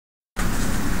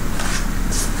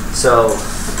So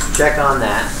check on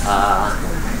that.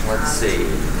 Let's see.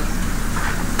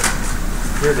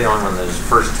 You're the only one that was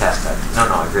first test. No,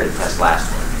 I graded test last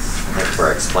one. That's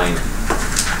where I explained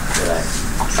that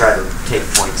I try to take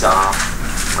points off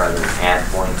rather than add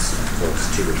points, so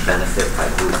it's to the benefit if I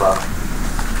group up.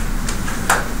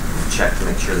 Check to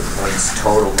make sure the points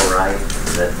total the right,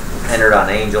 that entered on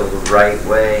Angel the right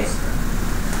way.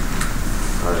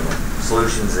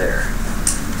 Solutions there.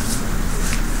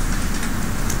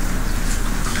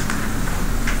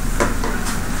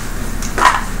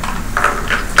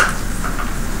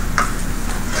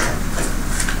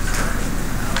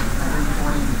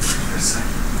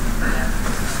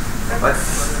 What? Is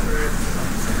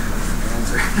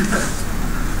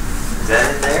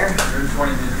that in there? 120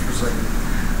 meters per second.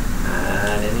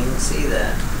 I didn't even see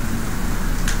that.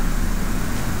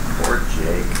 Poor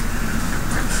Jake.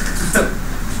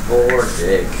 Poor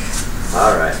Jake.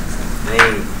 All right.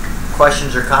 Any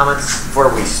questions or comments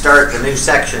before we start the new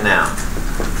section now?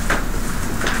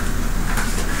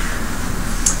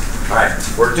 All right.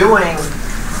 We're doing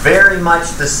very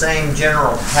much the same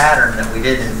general pattern that we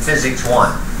did in Physics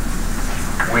 1.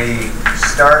 We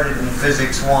started in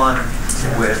Physics 1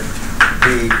 with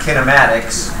the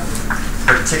kinematics,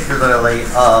 particularly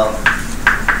of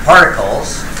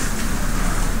particles.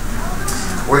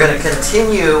 We're going to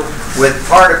continue with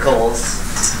particles,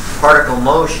 particle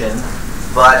motion,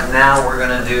 but now we're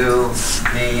going to do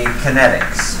the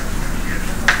kinetics,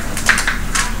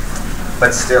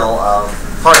 but still of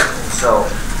particles. So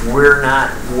we're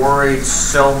not worried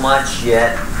so much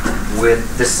yet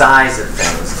with the size of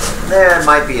things. There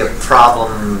might be a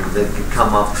problem that could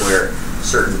come up where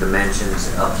certain dimensions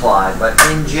apply, but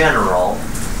in general,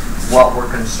 what we're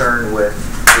concerned with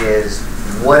is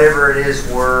whatever it is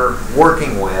we're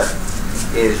working with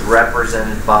is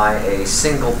represented by a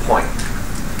single point.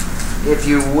 If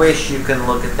you wish, you can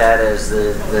look at that as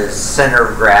the center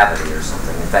of gravity or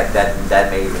something. In fact,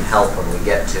 that may even help when we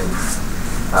get to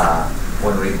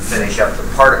when we finish up the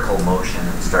particle motion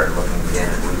and start looking again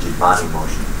at rigid body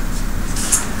motion.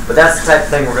 But that's the type of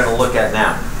thing we're going to look at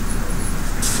now.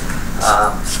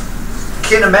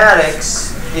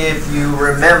 Kinematics, if you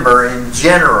remember, in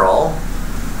general,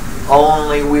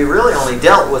 we really only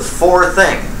dealt with 4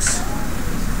 things.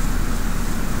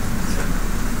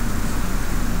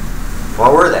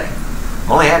 What were they?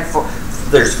 Only had 4.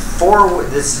 There's 4.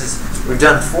 We've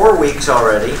done 4 weeks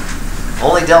already.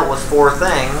 Only dealt with 4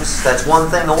 things. That's 1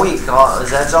 thing a week.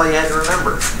 That's all you had to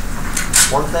remember.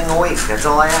 1 thing a week. That's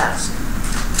all I asked.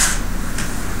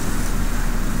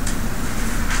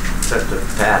 Except of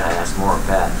Pat. I asked more of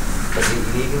Pat. But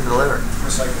he can deliver.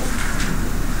 Recycle.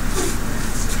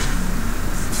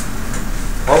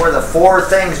 What were the 4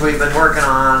 things we've been working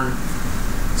on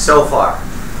so far?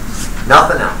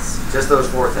 Nothing else. Just those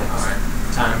 4 things. All right.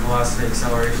 Time, velocity,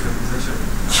 acceleration, and position.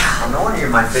 Yeah, no wonder you're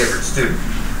my favorite student.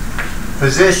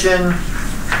 Position,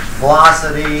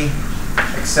 velocity,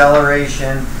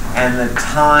 acceleration, and the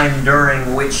time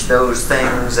during which those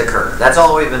things occur. That's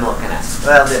all we've been looking at.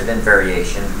 Well, there's been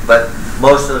variation, but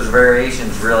most of those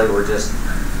variations really were just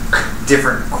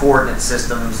different coordinate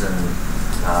systems and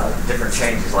different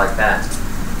changes like that.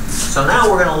 So now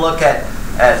we're going to look at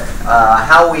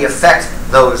how we affect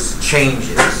those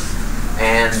changes.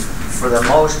 And for the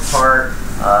most part,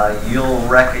 you'll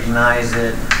recognize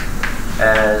it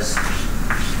as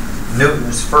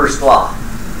Newton's first law.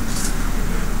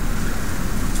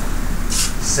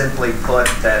 Simply put,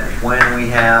 that when we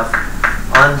have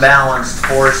unbalanced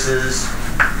forces,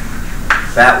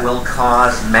 that will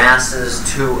cause masses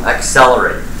to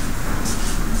accelerate.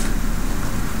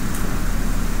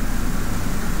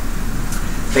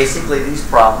 Basically, these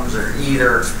problems are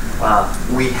either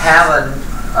we have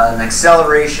an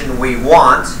acceleration we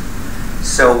want,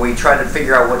 so we try to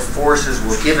figure out what forces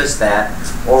will give us that,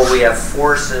 or we have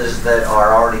forces that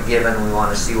are already given, we want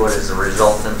to see what is the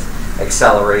resultant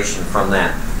acceleration from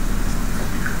that.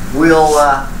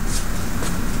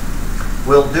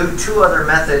 We'll do 2 other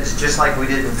methods just like we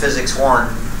did in Physics 1.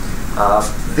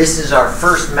 This is our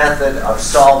first method of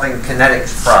solving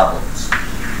kinetics problems.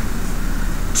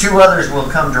 2 others will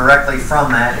come directly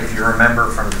from that, if you remember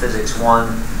from Physics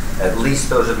 1, at least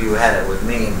those of you who had it with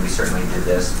me, and we certainly did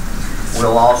this.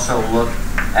 We'll also look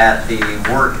at the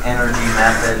work energy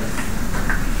method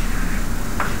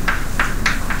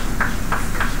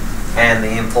and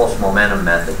the impulse momentum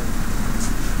method.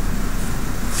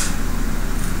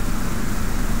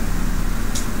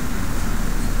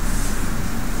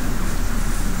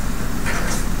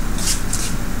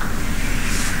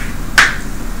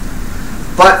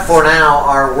 But for now,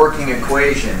 our working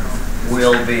equation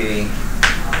will be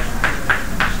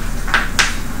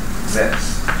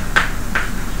this.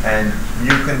 and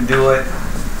you can do it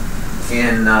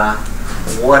in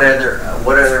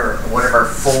whatever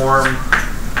form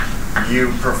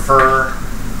you prefer.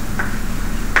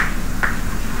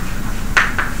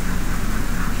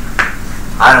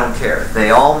 I don't care. They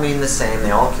all mean the same.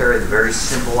 They all carry the very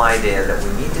simple idea that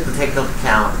we need to take into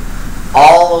account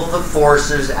all of the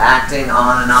forces acting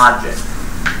on an object.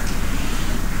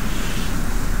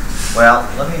 Well,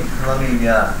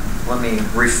 let me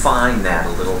refine that a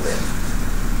little bit.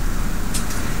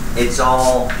 It's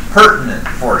all pertinent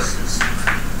forces.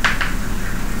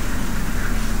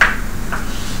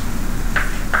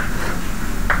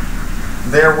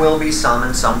 There will be some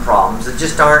and some problems that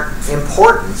just aren't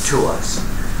important to us.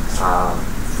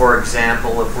 For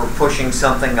example, if we're pushing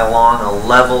something along a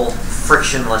level,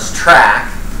 frictionless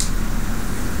track,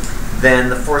 then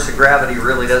the force of gravity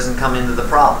really doesn't come into the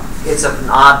problem. It's an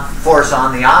odd force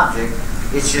on the object.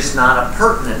 It's just not a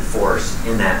pertinent force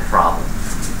in that problem,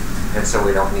 and so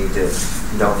we don't need to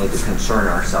concern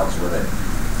ourselves with it.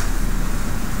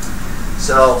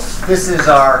 So this is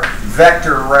our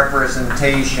vector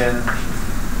representation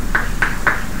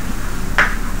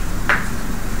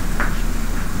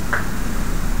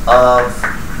of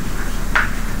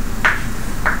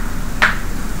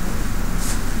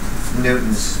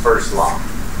Newton's first law.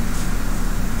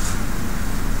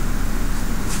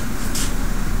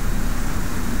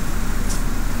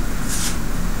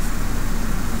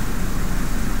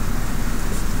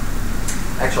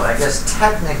 Actually, I guess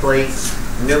technically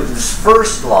Newton's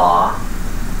first law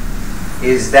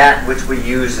is that which we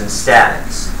use in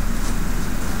statics.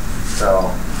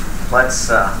 So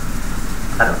let's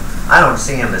I don't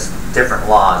see them as different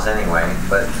laws anyway,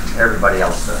 but everybody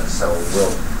else does, so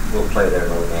we'll play their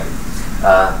little game.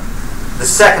 The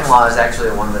second law is actually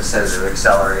the one that says of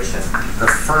acceleration. The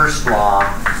first law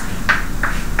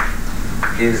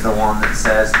is the one that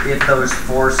says if those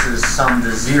forces sum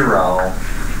to zero,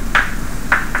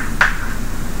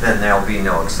 then there'll be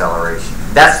no acceleration.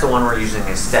 That's the one we're using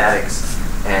in statics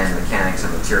and mechanics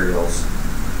of materials.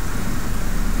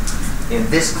 In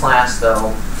this class,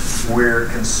 though, we're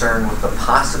concerned with the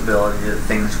possibility that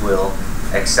things will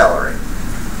accelerate.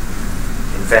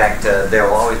 In fact, there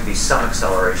will always be some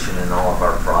acceleration in all of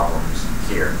our problems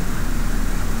here.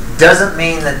 Doesn't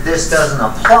mean that this doesn't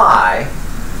apply,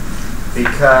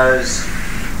 because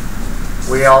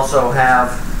we also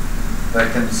have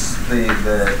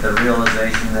the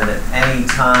realization that at any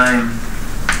time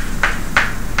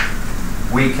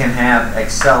we can have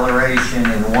acceleration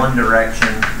in one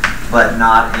direction but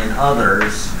not in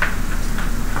others.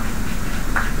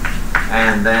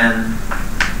 And then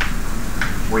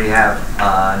we have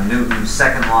Newton's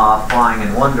second law applying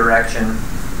in one direction,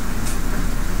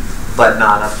 but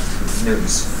not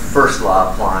Newton's first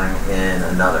law applying in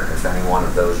another, if any one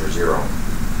of those are zero.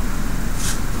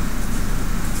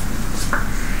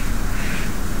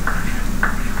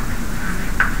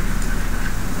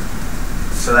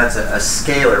 So that's a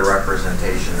scalar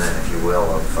representation, then, if you will,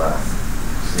 of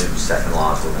Newton's second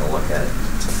law, so we're going to look at it.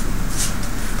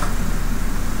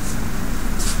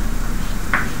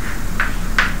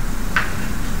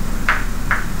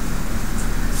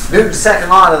 Newton's second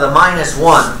law to the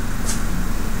 -1.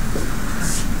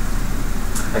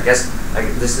 I guess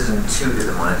this isn't 2 to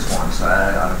the -1, so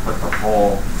I ought to put the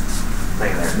whole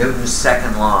thing there. Newton's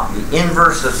second law, the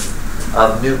inverse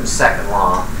of Newton's second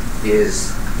law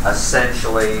is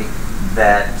essentially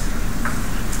that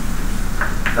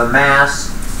the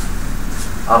mass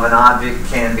of an object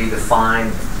can be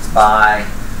defined by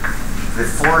the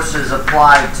forces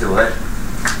applied to it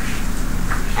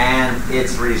and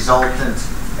its resultant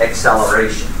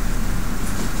acceleration.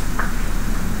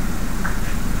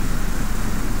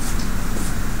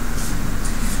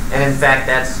 And in fact,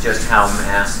 that's just how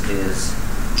mass is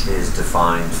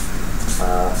defined.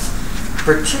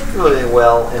 Particularly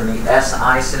well in the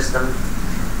SI system,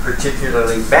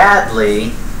 particularly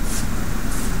badly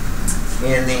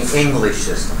in the English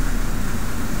system.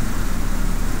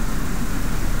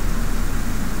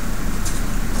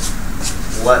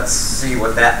 Let's see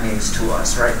what that means to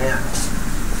us right now.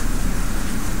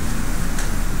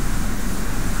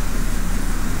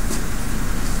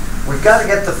 We've got to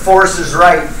get the forces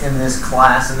right in this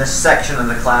class, in this section of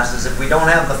the classes. If we don't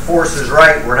have the forces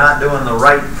right, we're not doing the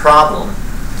right problem.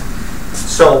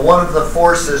 So one of the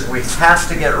forces we have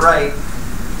to get right,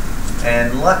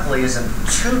 and luckily isn't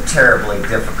too terribly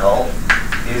difficult,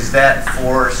 is that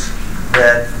force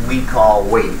that we call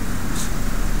weight.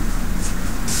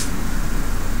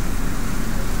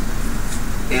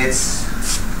 It's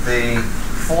the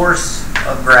force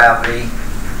of gravity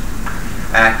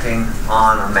acting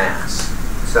on a mass.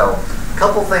 So a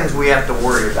couple things we have to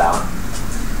worry about.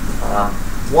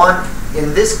 One,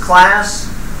 in this class,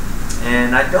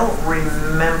 and I don't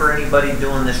remember anybody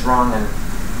doing this wrong in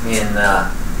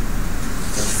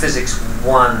Physics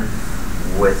 1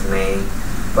 with me,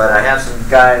 but I have some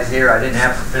guys here I didn't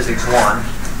have for Physics 1.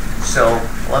 So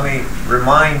let me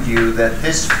remind you that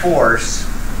this force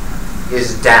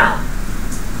is down.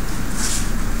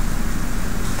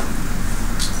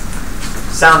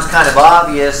 Sounds kind of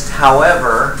obvious,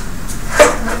 however,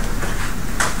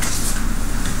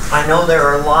 I know there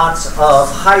are lots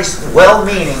of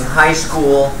well-meaning high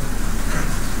school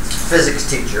physics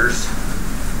teachers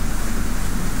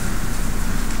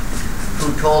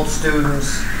who told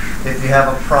students, if you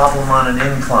have a problem on an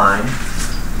incline,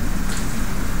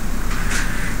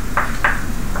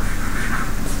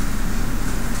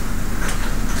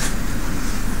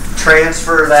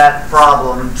 transfer that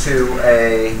problem to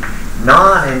a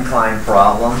non-incline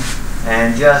problem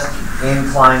and just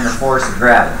incline the force of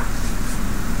gravity.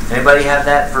 Anybody have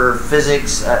that for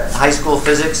physics, high school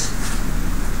physics?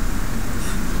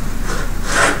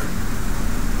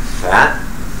 Pat?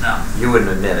 No. You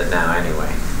wouldn't admit it now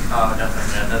anyway. Oh,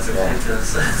 definitely not. That's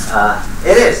ridiculous.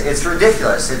 It is. It's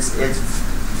ridiculous. It's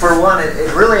for one,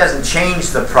 it really hasn't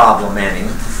changed the problem any,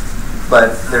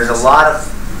 but there's a lot of...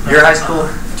 Your high school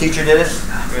teacher did it?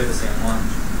 We have the same one.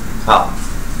 Oh.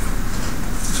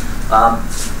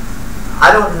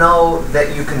 I don't know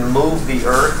that you can move the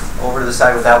Earth over to the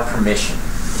side without permission.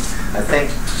 I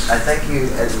think you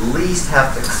at least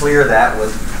have to clear that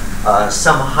with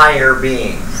some higher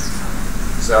being.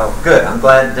 So good. I'm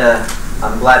glad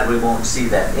we won't see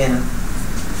that.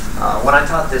 When I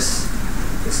taught this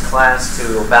class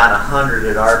to about 100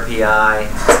 at RPI,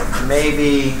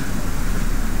 maybe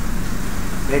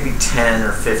 10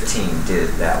 or 15 did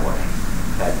it that way.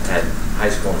 Had high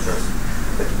school instructors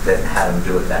that had them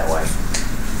do it that way.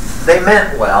 They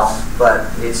meant well, but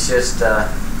it's just I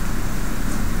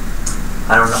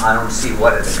don't see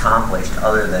what it accomplished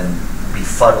other than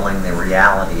befuddling the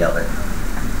reality of it.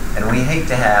 And we hate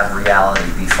to have reality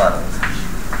befuddled.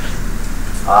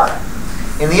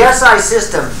 In the SI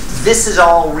system, this is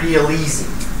all real easy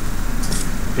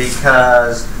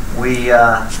because we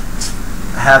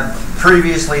have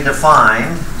previously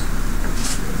defined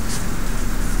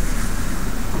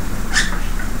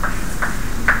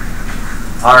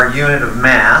our unit of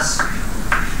mass,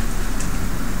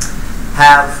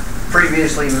 have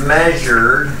previously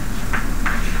measured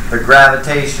the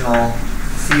gravitational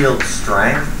field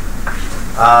strength.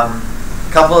 A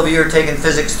couple of you are taking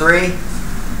Physics 3,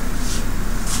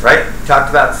 right?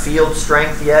 Talked about field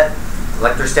strength yet?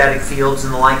 Electrostatic fields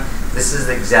and the like. This is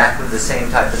exactly the same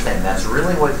type of thing. That's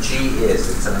really what G is.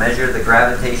 It's a measure of the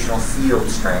gravitational field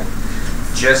strength,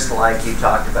 just like you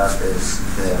talked about this,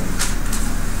 the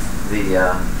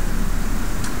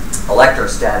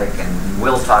electrostatic, and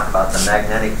we'll talk about the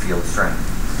magnetic field strength.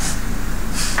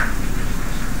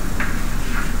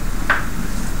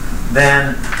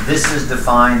 Then this is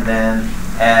defined then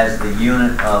as the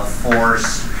unit of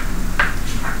force,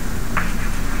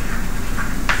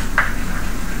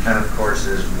 and of course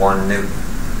is 1 Newton.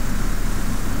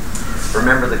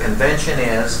 Remember, the convention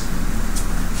is,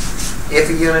 if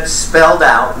a unit's spelled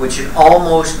out, which it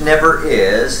almost never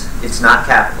is, it's not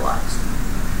capitalized.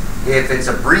 If it's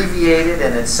abbreviated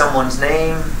and it's someone's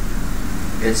name,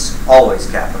 it's always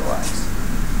capitalized.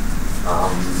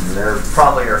 There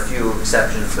probably are a few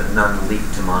exceptions, but none leap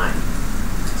to mind.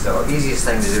 So easiest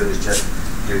thing to do is just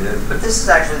do Newton. But this is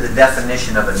actually the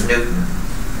definition of a Newton.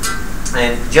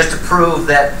 And just to prove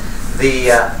that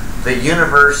the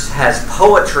universe has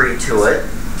poetry to it,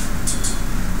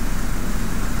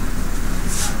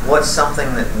 what's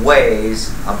something that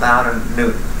weighs about a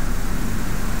Newton?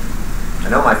 I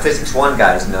know my Physics 1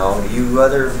 guys know. You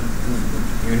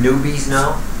newbies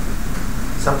know?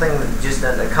 Something that just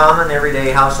a common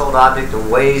everyday household object that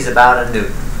weighs about a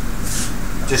Newton.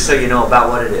 Just so you know about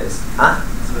what it is. Huh?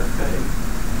 It's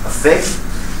a fig.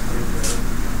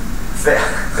 A fig?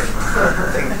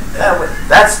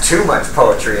 That's too much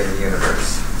poetry in the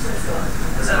universe.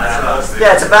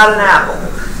 Yeah, it's about an apple.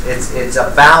 It's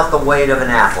about the weight of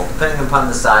an apple, depending upon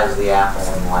the size of the apple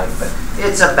and like, but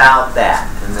it's about that.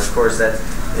 And of course, that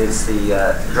is the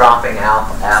dropping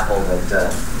apple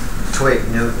that twigged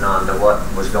Newton onto what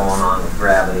was going on with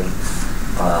gravity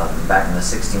back in the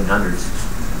 1600s.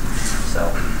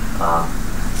 So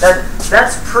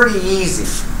that's pretty easy.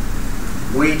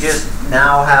 We just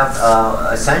now have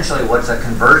essentially what's a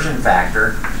conversion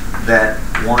factor, that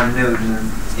 1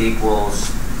 Newton equals,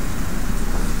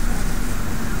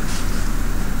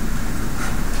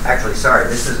 actually sorry,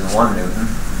 this isn't 1 Newton.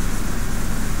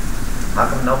 How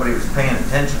come nobody was paying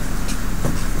attention?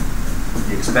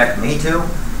 You expect me to?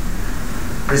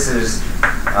 This is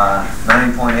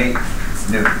 9.8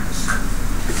 newtons,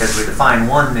 because we define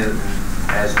 1 newton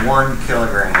as 1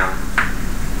 kilogram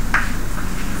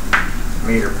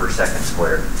meter per second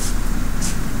squared.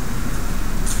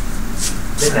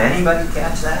 Didn't anybody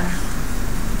catch that?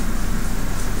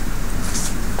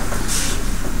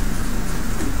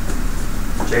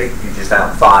 Jake, you just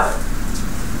outthought it.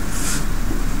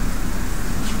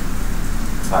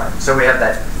 All right, so we have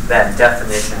that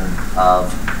definition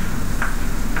of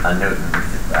a newton.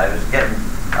 I was getting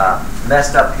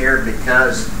messed up here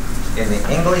because in the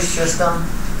English system,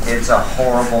 it's a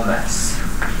horrible mess,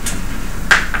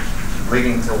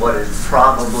 leading to what is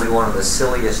probably one of the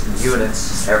silliest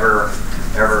units ever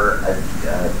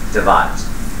devised.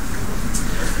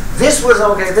 This was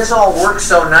okay. This all worked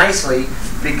so nicely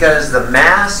because the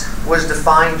mass was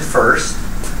defined first.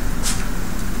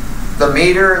 The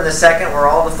meter and the second were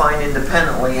all defined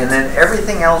independently, and then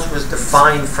everything else was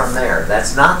defined from there.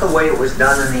 That's not the way it was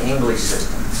done in the English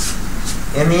system.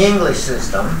 In the English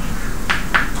system,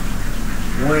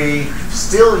 we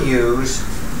still use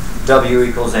W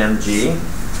equals mg,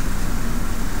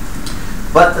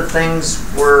 but the things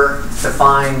were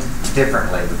defined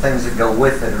differently. The things that go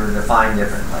with it are defined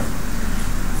differently.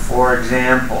 For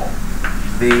example,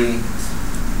 the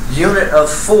unit of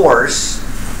force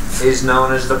is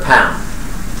known as the pound.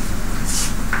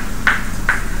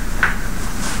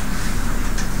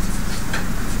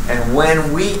 And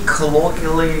when we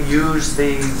colloquially use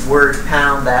the word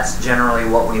pound, that's generally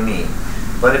what we mean.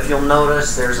 But if you'll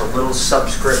notice, there's a little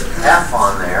subscript F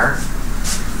on there,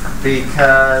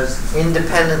 because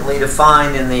independently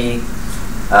defined in the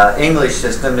English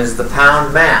system is the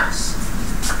pound mass.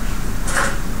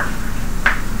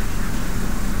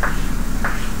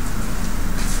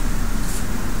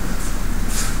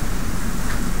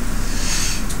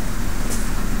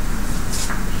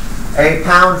 A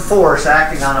pound force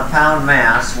acting on a pound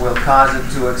mass will cause it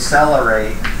to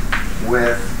accelerate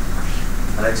with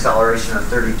an acceleration of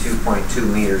 32.2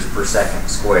 meters per second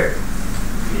squared.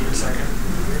 Meter second.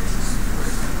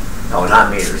 No,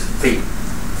 not meters, feet.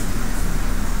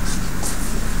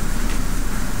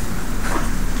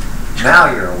 Now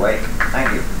you're awake.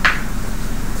 Thank you.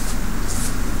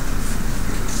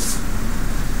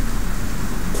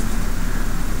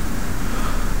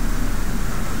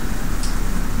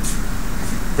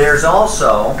 There's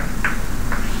also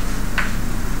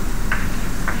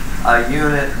a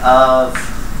unit of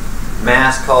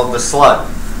mass called the slug.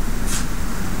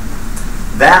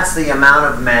 That's the amount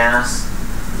of mass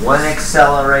when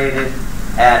accelerated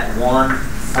at 1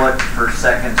 foot per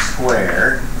second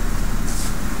squared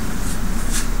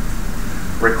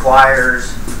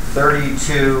requires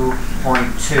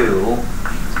 32.2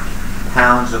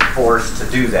 pounds of force to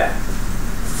do that.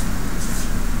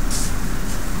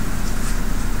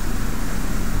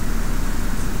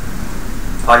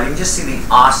 You can just see the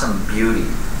awesome beauty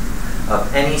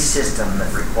of any system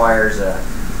that requires a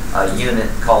unit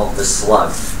called the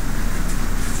slug.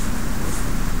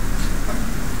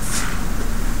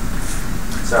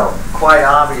 So, quite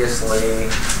obviously,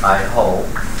 I hope,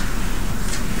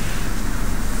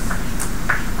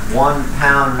 1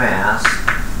 pound mass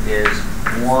is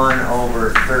 1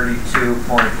 over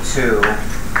 32.2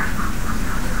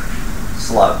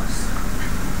 slugs.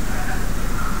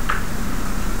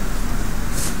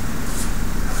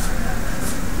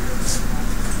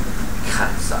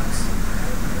 God, it sucks.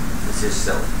 It's just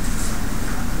silly.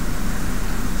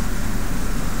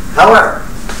 However,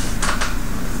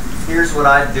 here's what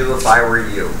I'd do if I were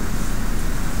you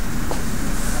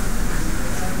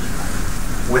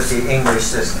with the English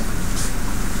system.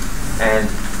 And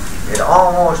it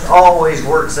almost always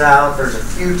works out. There's a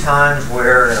few times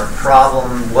where in a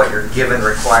problem what you're given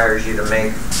requires you to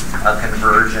make a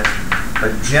conversion.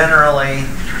 But generally,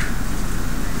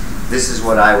 this is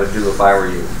what I would do if I were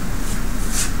you.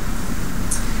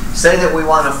 Say that we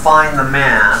want to find the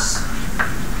mass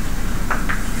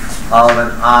of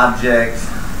an object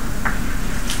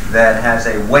that has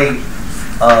a weight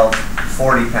of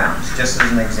 40 pounds, just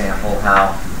as an example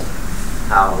how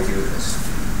we do this.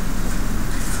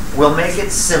 We'll make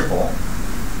it simple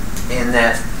in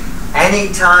that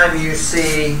anytime you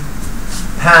see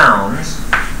pounds,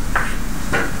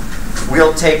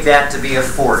 we'll take that to be a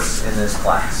force in this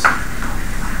class.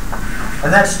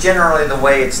 And that's generally the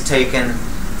way it's taken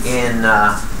in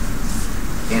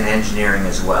engineering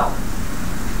as well.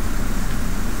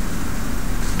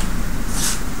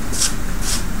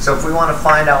 So if we want to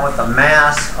find out what the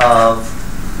mass of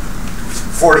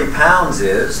 40 pounds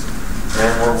is,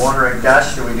 and we're wondering,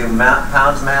 gosh, do we do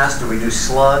pounds mass? Do we do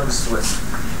slugs?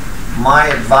 My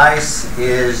advice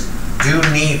is do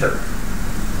neither.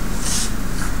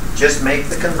 just make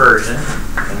the conversion.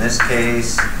 In this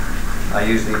case, I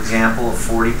use the example of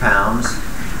 40 pounds.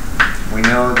 We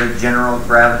know the general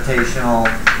gravitational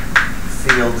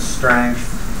field strength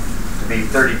to be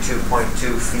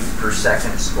 32.2 feet per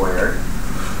second squared.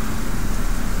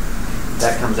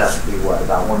 That comes out to be what,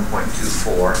 about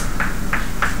 1.24.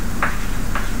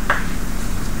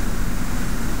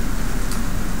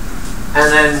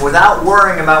 And then without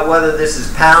worrying about whether this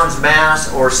is pounds,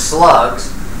 mass, or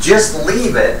slugs, just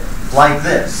leave it like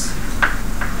this.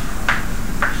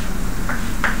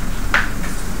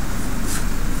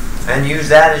 And use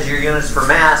that as your units for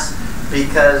mass,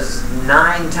 because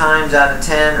 9 times out of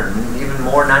 10, or even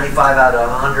more, 95 out of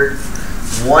 100,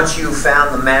 once you've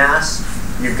found the mass,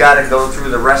 you've got to go through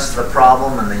the rest of the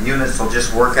problem and the units will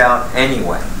just work out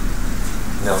anyway.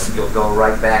 You know, you'll go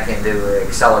right back into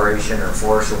acceleration or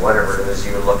force or whatever it is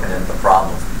you're looking at the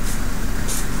problem.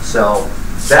 So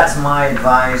that's my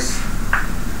advice.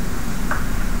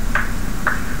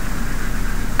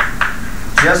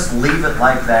 Just leave it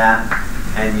like that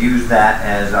and use that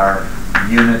as our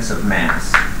units of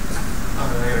mass. I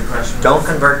got a question. Don't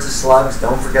convert to slugs.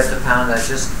 Don't forget to pound. That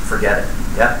just forget it.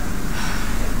 Yep.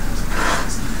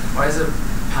 Why is it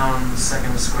pound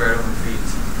second squared over feet?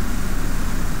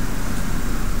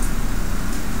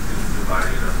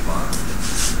 Dividing it up bottom.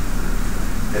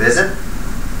 It isn't?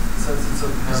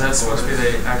 Is that supposed to be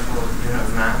the actual unit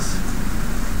of mass?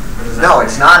 Or does that No,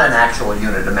 it's not an actual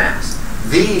unit of mass.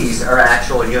 These are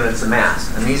actual units of mass,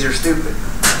 and these are stupid.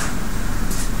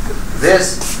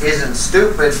 This isn't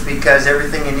stupid because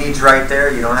everything you need is right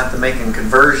there. You don't have to make a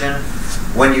conversion.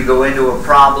 When you go into a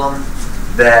problem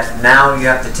that now you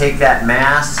have to take that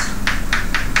mass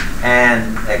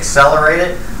and accelerate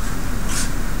it,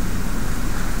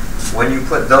 when you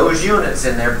put those units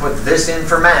in there, put this in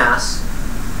for mass,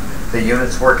 the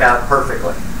units work out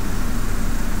perfectly.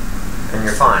 And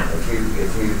you're fine. If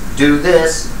you do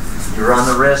this, you run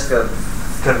the risk of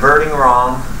converting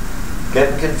wrong,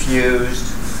 getting confused.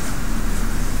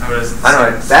 I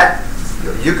know that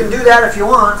you can do that if you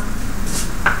want.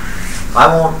 I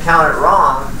won't count it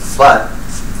wrong, but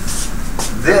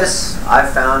this I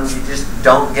found you just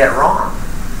don't get wrong.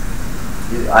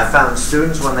 I found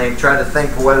students when they try to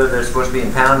think whether they're supposed to be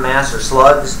in pound mass or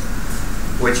slugs,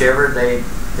 whichever, they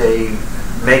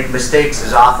make mistakes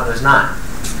as often as not.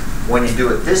 When you do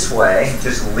it this way,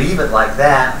 just leave it like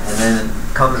that, and then it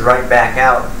comes right back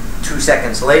out 2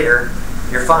 seconds later,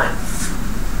 you're fine.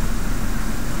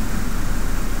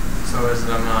 So is it,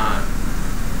 I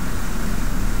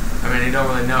mean, you don't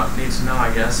really need to know,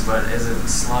 I guess, but is it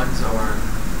slugs or?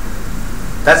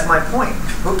 That's my point.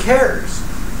 Who cares?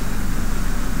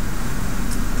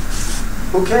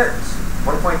 Who cares?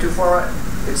 1.24,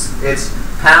 it's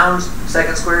pounds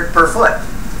second squared per foot.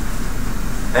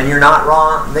 And you're not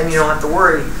wrong, then you don't have to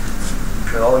worry.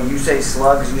 Oh, you say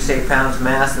slugs, you say pounds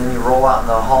mass, and then you roll out in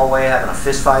the hallway having a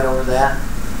fist fight over that.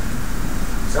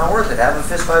 It's not worth it. Have a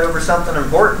fist fight over something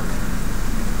important.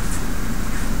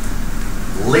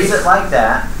 Leave it like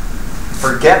that.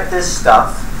 Forget this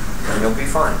stuff, and you'll be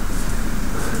fine.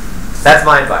 That's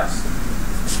my advice.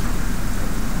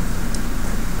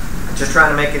 I'm just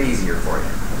trying to make it easier for you.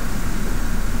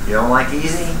 You don't like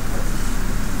easy?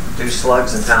 Do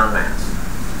slugs and pound mass.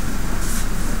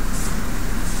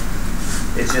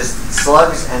 It's just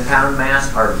slugs and pound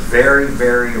mass are very,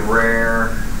 very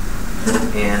rare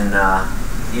in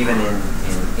even in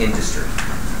industry.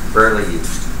 Rarely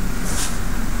used.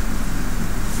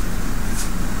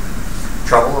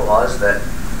 Trouble was that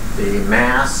the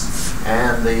mass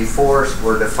and the force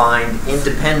were defined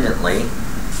independently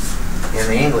in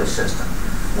the English system,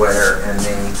 where in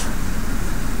the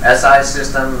SI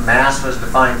system, mass was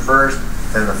defined first,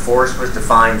 then the force was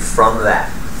defined from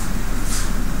that.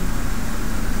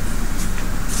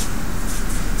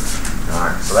 All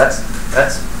right, so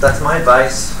that's my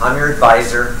advice. I'm your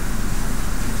advisor.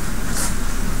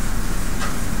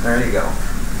 There you go.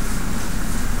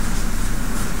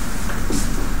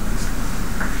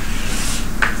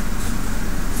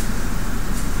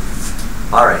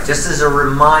 All right, just as a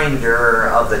reminder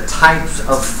of the types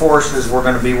of forces we're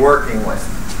going to be working with.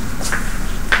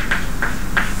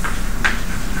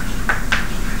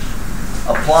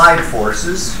 Applied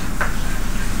forces.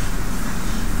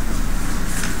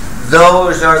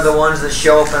 Those are the ones that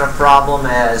show up in a problem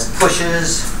as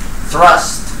pushes,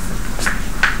 thrust,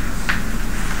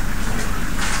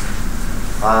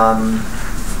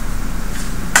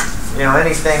 you know,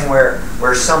 anything where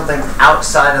something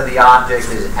outside of the object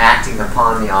is acting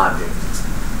upon the object.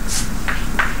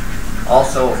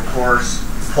 Also, of course,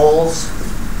 pulls,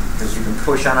 because you can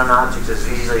push on an object as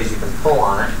easily as you can pull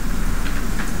on it.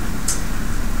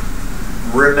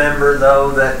 remember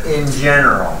though that in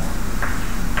general,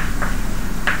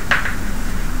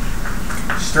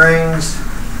 strings,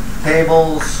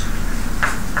 cables,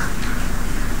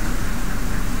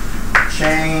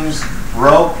 chains,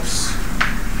 ropes,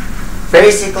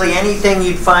 basically anything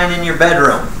you'd find in your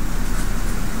bedroom.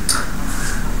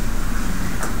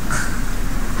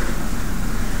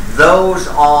 Those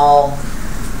all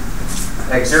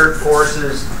exert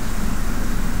forces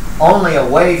only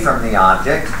away from the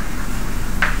object.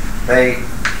 They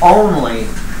only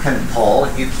can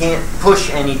pull. You can't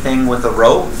push anything with a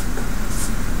rope.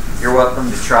 You're welcome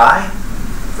to try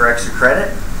for extra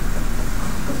credit.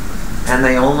 And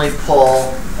they only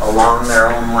pull along their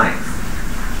own length.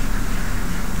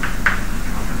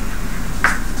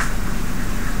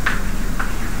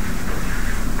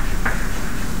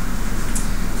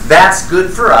 That's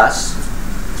good for us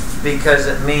because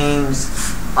it means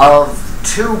of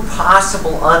two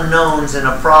possible unknowns in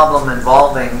a problem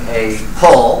involving a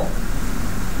pull,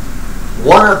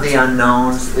 one of the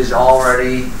unknowns is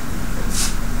already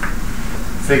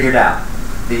figured out.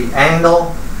 The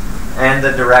angle and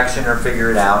the direction are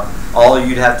figured out. All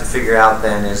you'd have to figure out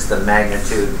then is the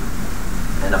magnitude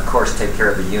and of course take care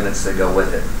of the units that go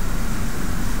with it.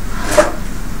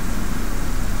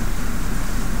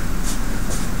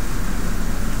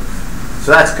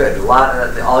 So that's good.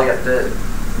 All you have to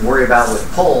worry about with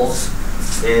pulls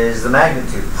is the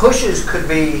magnitude. Pushes could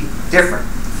be different.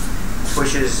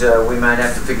 Pushes, we might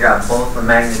have to figure out both the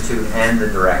magnitude and the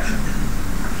direction.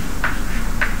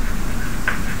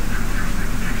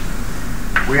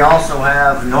 We also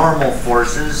have normal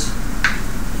forces.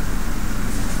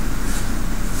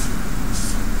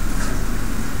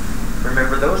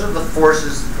 Remember, those are the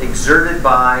forces exerted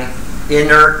by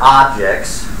inert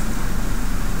objects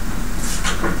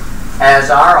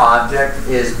as our object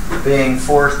is being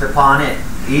forced upon it.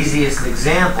 Easiest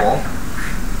example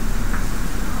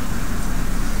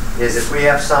is if we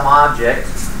have some object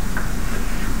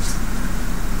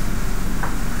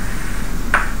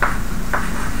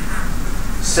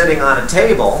sitting on a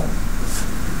table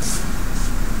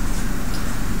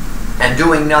and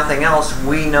doing nothing else,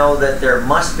 we know that there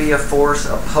must be a force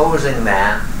opposing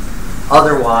that,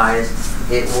 otherwise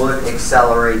it would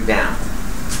accelerate down.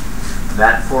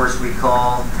 That force we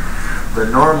call the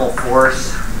normal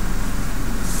force,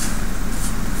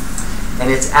 and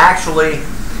it's actually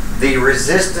the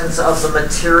resistance of the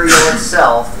material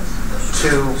itself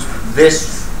to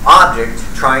this object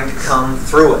trying to come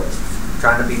through it,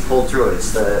 trying to be pulled through it.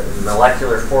 It's the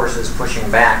molecular forces pushing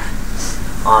back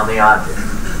on the object.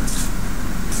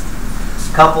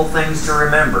 Couple things to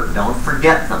remember. Don't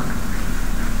forget them.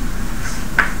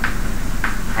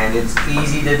 And it's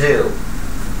easy to do.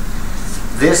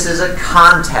 This is a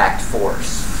contact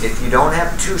force. If you don't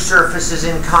have two surfaces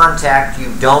in contact,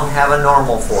 you don't have a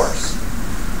normal force.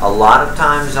 A lot of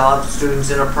times, students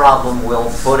in a problem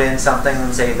will put in something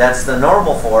and say that's the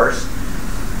normal force,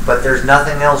 but there's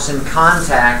nothing else in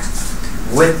contact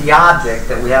with the object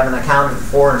that we haven't accounted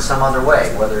for in some other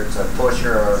way, whether it's a push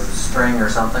or a string or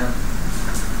something.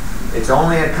 It's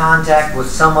only a contact with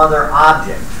some other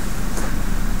object.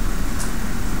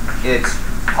 It's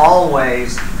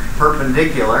always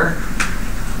perpendicular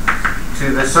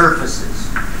to the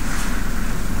surfaces.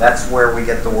 That's where we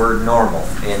get the word normal.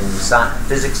 In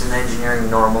physics and engineering,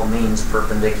 normal means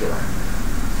perpendicular.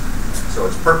 So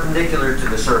it's perpendicular to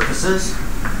the surfaces.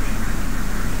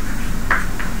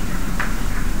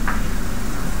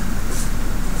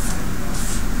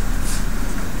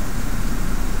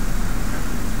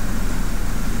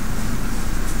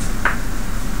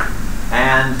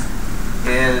 And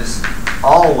is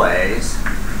always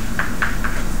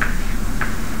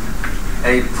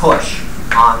a push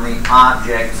on the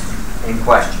object in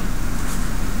question.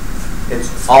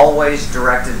 It's always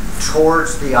directed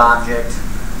towards the object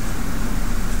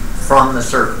from the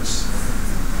surface.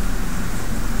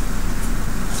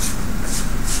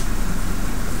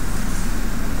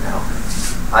 Now,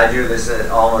 I do this, it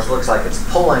almost looks like it's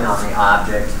pulling on the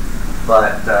object,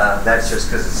 but that's just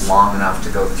because it's long enough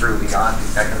to go through the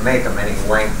object. I can make them any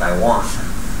length I want.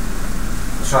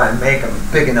 I'll try and make them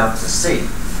big enough to see.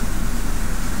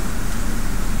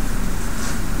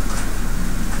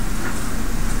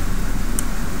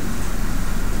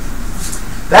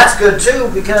 That's good too,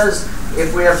 because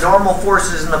if we have normal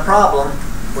forces in the problem,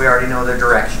 we already know their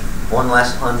direction. One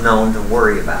less unknown to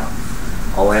worry about.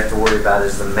 All we have to worry about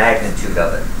is the magnitude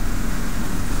of it.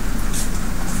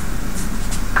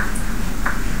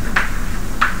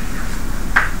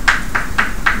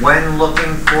 When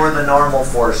looking for the normal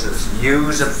forces,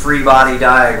 use a free body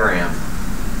diagram.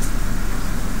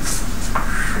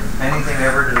 If anything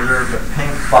ever deserves a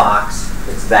pink box,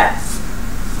 that.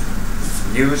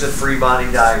 Use a free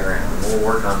body diagram. We'll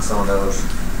work on some of those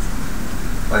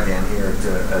again here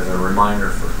as a reminder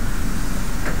for,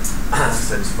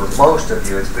 since for most of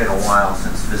you it's been a while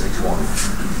since Physics 1.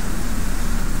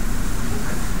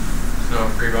 No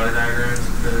free body diagrams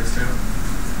in Physics 2?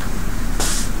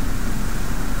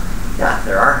 Yeah,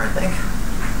 there are, I think.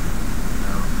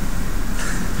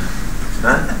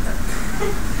 None?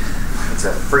 It's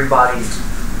a free body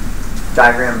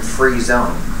diagram free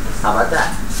zone. How about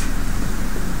that?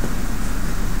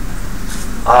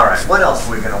 All right, what else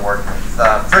are we going to work with?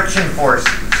 Friction forces.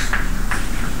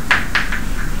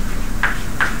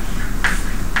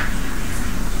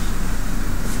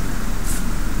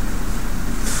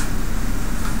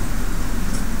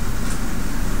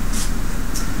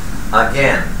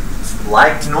 Again,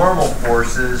 like normal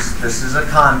forces, this is a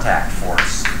contact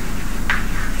force.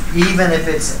 Even if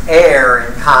it's air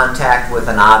in contact with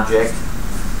an object,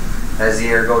 as the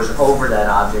air goes over that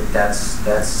object,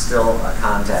 that's still a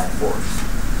contact force.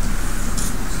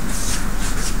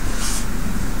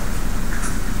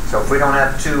 So if we don't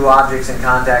have two objects in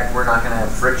contact, we're not going to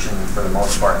have friction for the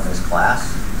most part in this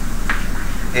class.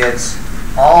 It's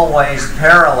always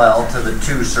parallel to the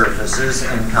two surfaces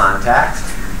in contact,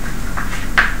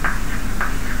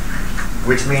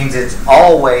 which means it's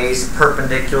always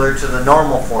perpendicular to the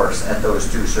normal force at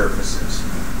those two surfaces.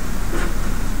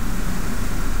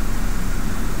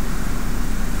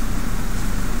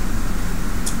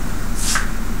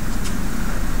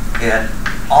 It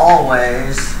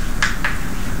always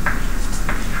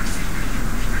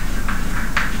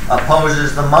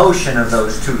opposes the motion of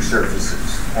those two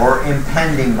surfaces, or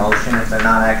impending motion if they're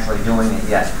not actually doing it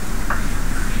yet.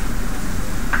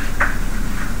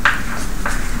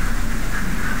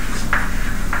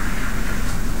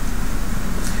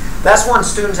 That's one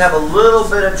students have a little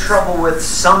bit of trouble with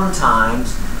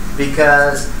sometimes,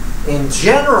 because in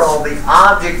general the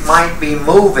object might be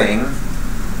moving,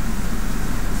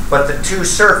 but the two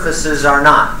surfaces are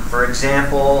not. For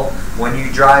example, when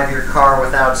you drive your car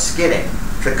without skidding,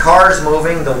 the car's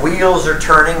moving, the wheels are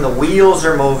turning, the wheels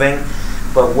are moving,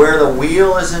 but where the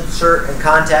wheel is in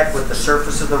contact with the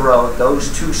surface of the road,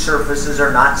 those two surfaces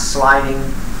are not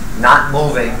sliding, not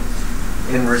moving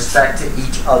in respect to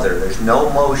each other. There's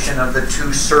no motion of the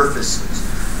two surfaces.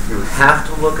 You have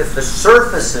to look at the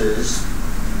surfaces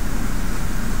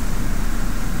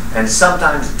and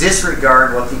sometimes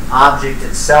disregard what the object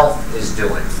itself is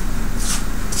doing.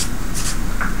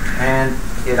 And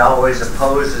it always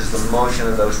opposes the motion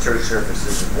of those two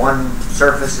surfaces. If one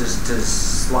surface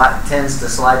tends to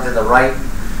slide to the right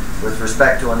with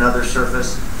respect to another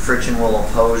surface, friction will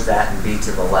oppose that and be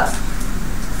to the left.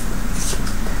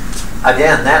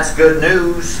 Again, that's good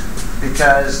news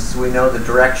because we know the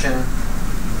direction.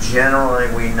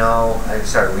 Generally, we know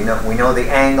the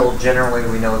angle.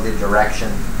 Generally, we know the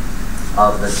direction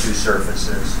of the two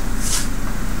surfaces.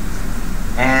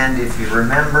 And if you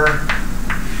remember,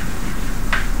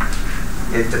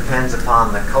 it depends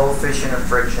upon the coefficient of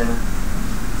friction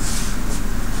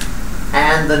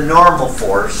and the normal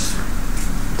force,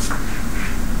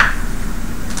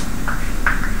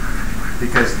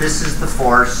 because this is the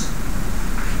force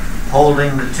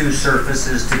holding the two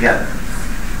surfaces together.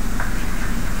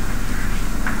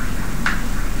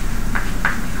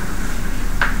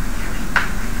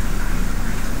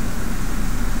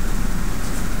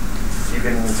 You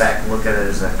can in fact look at it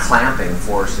as a clamping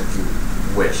force if you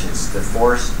wish. It's the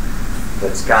force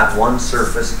that's got one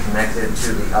surface connected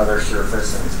to the other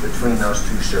surface, and it's between those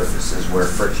two surfaces where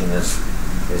friction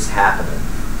is happening.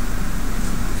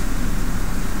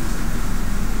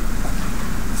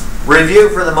 Review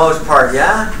for the most part,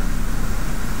 yeah?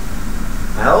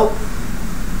 I hope.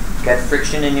 Got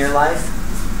friction in your life?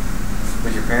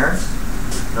 With your parents?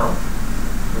 No?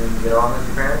 You didn't get along with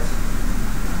your parents?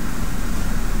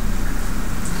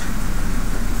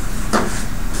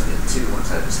 Too,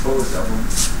 once I disposed of them.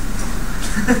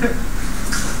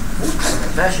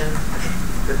 Confession.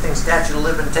 Good thing statute of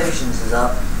limitations is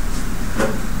up.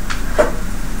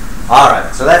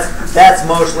 Alright, so that's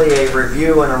mostly a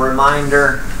review and a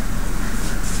reminder.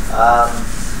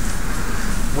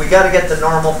 We got to get the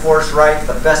normal force right.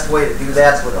 The best way to do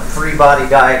that's with a free body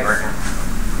diagram.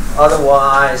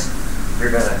 Otherwise,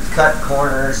 you're going to cut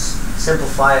corners,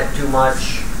 simplify it too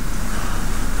much,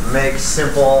 make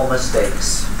simple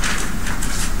mistakes.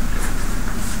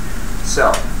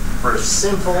 So, for a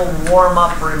simple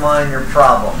warm-up reminder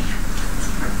problem,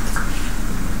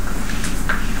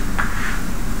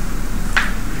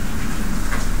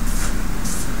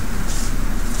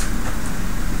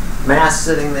 mass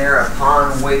sitting there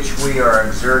upon which we are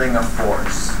exerting a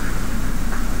force.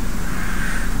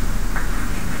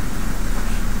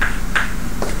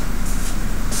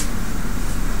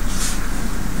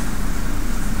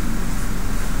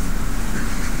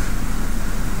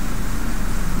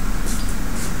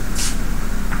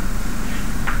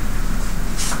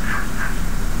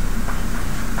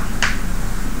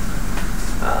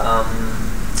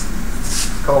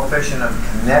 coefficient of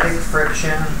kinetic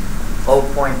friction,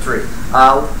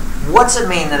 0.3. What's it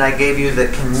mean that I gave you the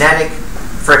kinetic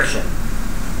friction?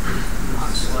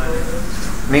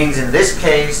 Means in this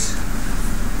case,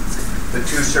 the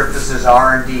two surfaces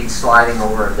are indeed sliding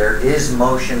over. There is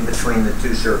motion between the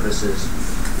two surfaces.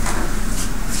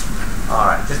 All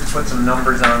right, just to put some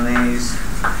numbers on these.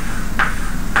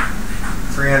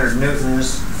 300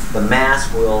 newtons. The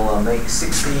mass will make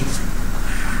 60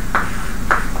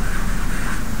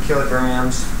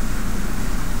 kilograms.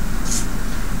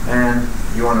 And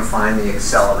you want to find the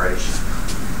acceleration.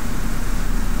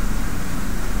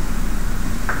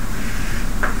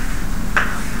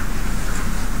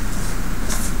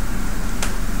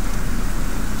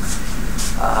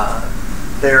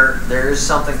 There is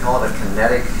something called a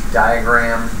kinetic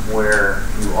diagram where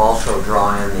you also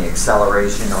draw in the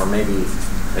acceleration, or maybe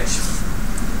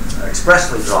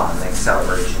expressly draw in the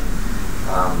acceleration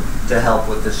to help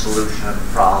with the solution of the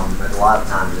problem, but a lot of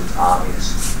times it's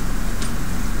obvious.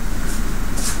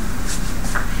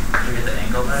 Can we get the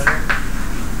angle measure?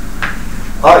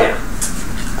 Oh yeah.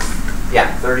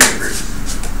 Yeah, 30 degrees.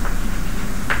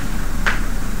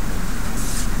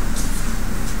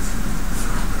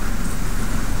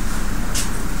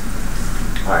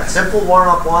 All right, simple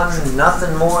warm-up one,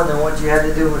 nothing more than what you had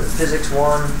to do with Physics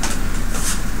 1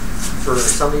 for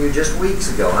some of you just weeks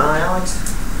ago, huh, Alex?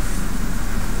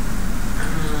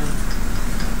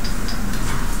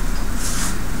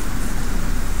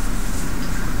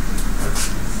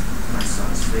 My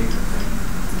son's favorite thing.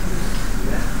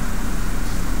 Yeah.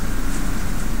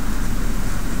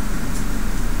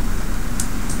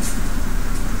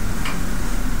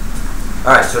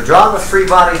 All right, so draw the free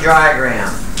body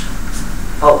diagram.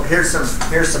 Oh, here's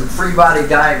some free body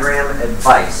diagram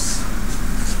advice.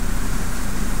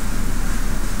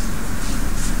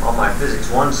 All my Physics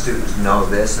 1 students know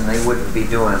this, and they wouldn't be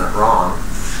doing it wrong.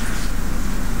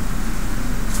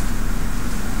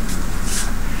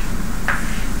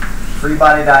 Free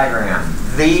body diagram.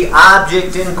 The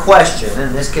object in question,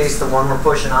 in this case the one we're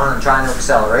pushing on and trying to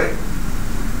accelerate,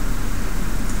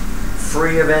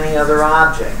 free of any other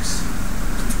objects,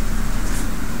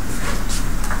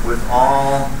 with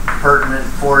all pertinent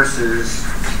forces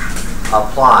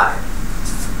applied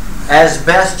as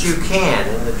best you can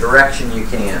in the direction you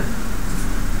can.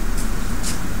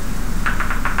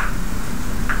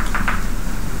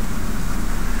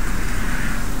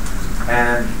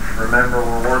 And remember,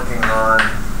 we're working on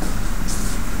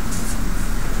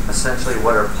essentially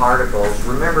what are particles.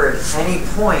 Remember, at any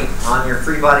point on your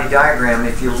free body diagram,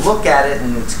 if you look at it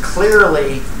and it's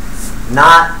clearly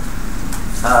not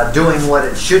doing what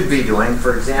it should be doing.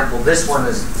 For example, this one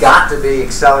has got to be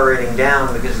accelerating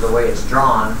down because of the way it's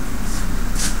drawn.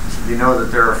 You know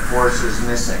that there are forces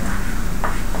missing.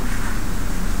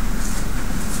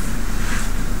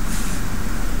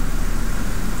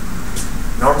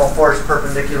 Normal force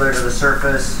perpendicular to the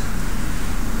surface.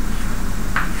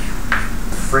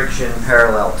 Friction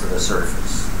parallel to the surface.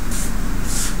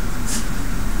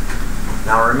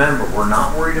 Now remember, we're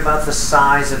not worried about the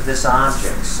size of this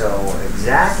object, so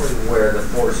exactly where the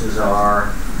forces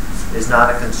are is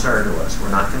not a concern to us. We're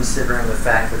not considering the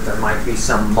fact that there might be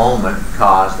some moment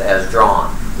caused as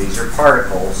drawn. These are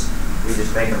particles. We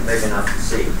just make them big enough to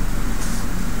see.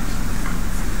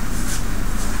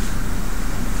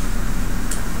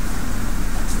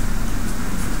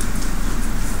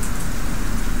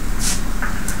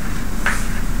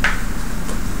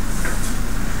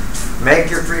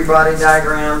 Make your free body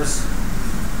diagrams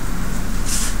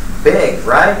big,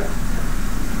 right?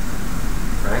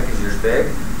 Right, because yours is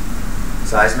big.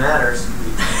 Size matters.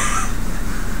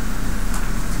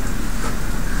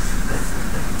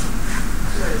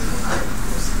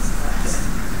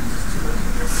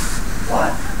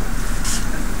 What?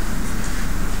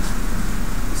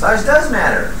 Size does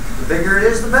matter. The bigger it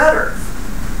is, the better.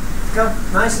 Look how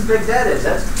nice and big that is.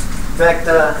 That's, in fact,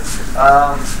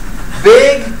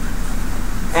 big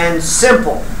and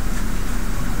simple,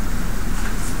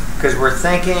 because we're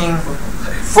thinking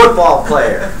football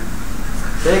player.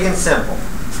 Big and simple.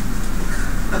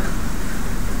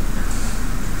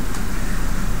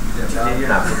 You're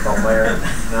not a football player.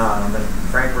 No, I don't think.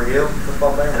 Frank, were you a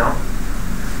football player? No.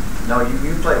 No,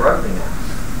 you play rugby now.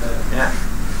 Yeah.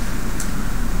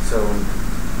 So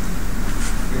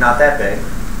you're not that big.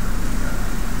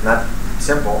 Not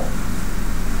simple.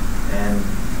 And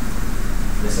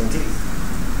missing teeth.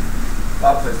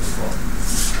 Bob plays football.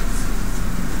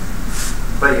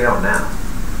 But you don't now.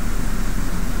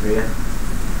 Do you?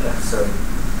 Yeah, so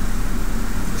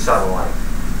you saw the light.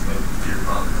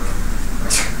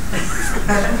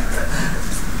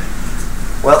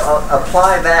 Well,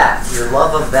 apply that, your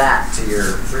love of that, to your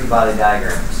free body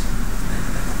diagrams.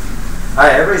 All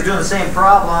right, everybody's doing the same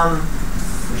problem.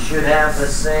 We should have the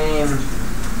same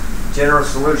general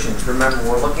solutions. Remember,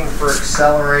 we're looking for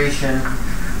acceleration.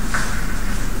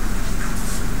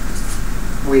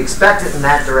 We expect it in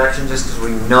that direction just as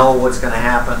we know what's going to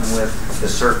happen with the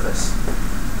surface,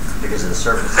 because the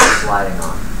surface is sliding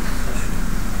on.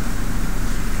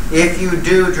 If you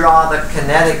do draw the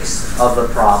kinetics of the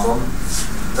problem,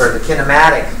 or the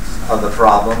kinematic of the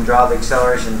problem, draw the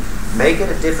acceleration, make it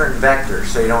a different vector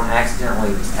so you don't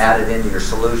accidentally add it into your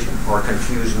solution or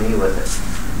confuse me with it.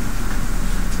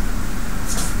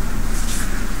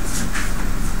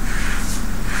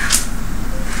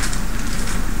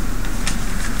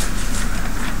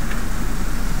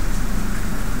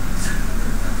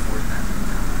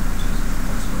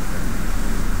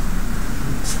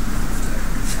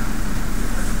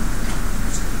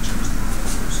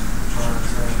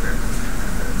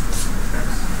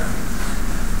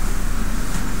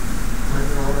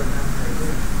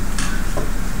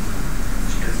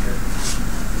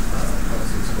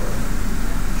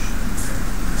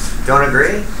 Don't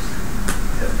agree?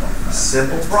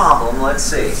 Simple problem. Let's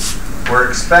see. We're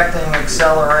expecting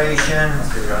acceleration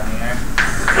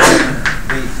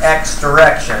the x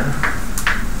direction.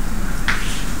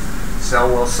 So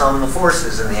we'll sum the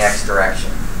forces in the x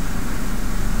direction.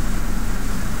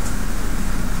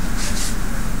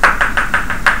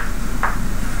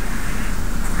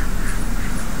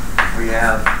 We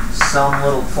have some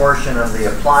little portion of the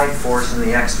applied force in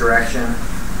the x direction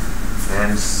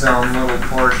and some little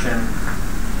portion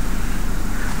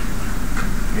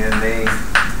in the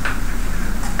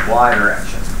y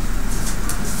direction.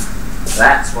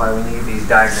 That's why we need these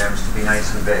diagrams to be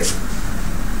nice and big.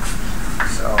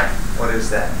 So, what is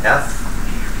that? F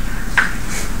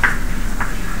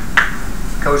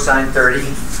cosine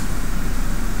 30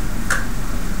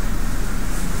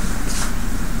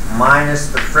 minus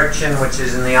the friction, which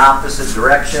is in the opposite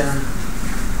direction.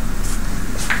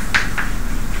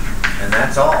 And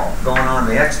that's all going on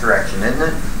in the x direction, isn't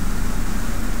it?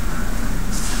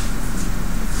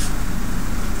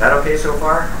 Is that okay so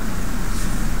far?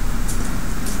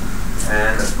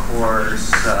 And of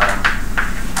course,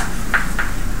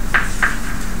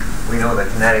 we know the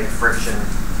kinetic friction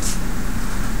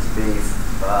to be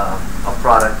a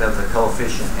product of the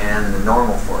coefficient and the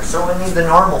normal force. So we need the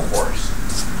normal force.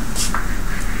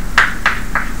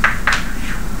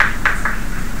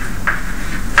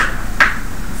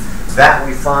 That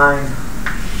we find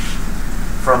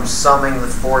from summing the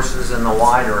forces in the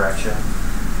y direction.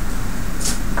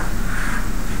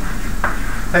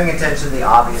 Paying attention to the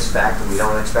obvious fact that we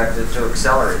don't expect it to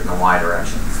accelerate in the y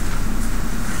direction.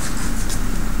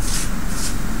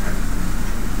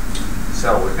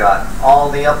 So we've got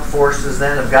all the up forces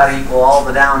then have got to equal all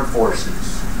the down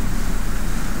forces.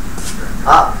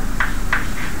 Up,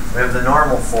 we have the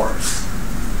normal force.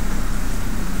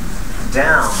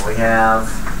 Down, we have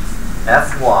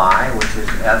Fy, which is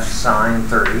F sine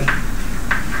 30,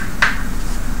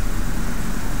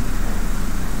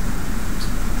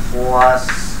 plus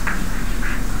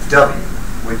W,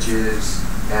 which is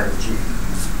mg.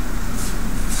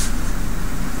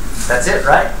 That's it,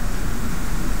 right?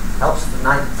 Helps the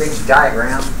nice big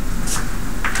diagram.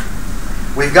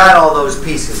 We've got all those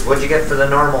pieces. What'd you get for the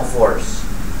normal force?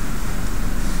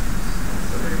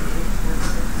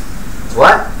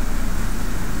 What?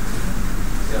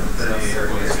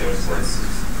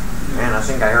 Man, I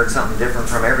think I heard something different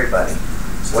from everybody.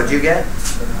 What'd you get?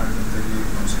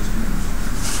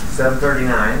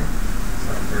 739.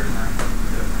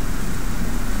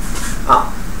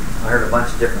 Oh, I heard a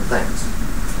bunch of different things.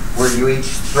 Were you each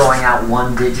throwing out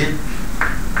one digit?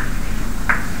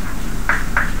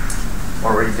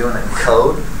 Or were you doing it in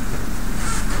code?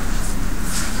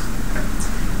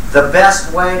 The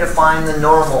best way to find the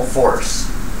normal force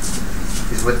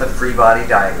is with the free body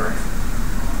diagram.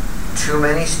 Too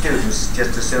many students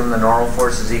just assume the normal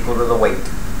force is equal to the weight.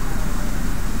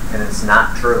 And it's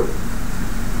not true.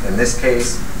 In this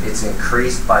case, it's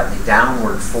increased by the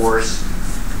downward force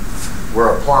we're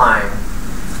applying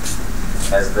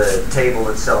as the table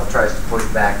itself tries to push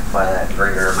back by that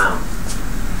greater amount.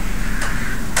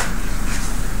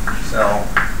 So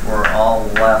we're all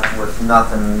left with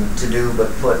nothing to do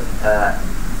but put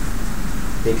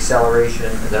the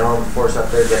acceleration, the normal force up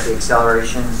there, get the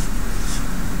acceleration.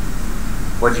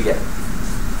 What'd you get?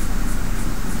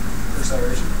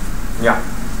 Acceleration? Yeah.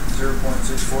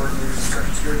 0.64 meters per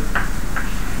second squared.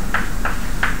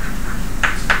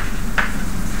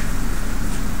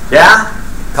 Yeah?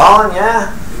 Colin,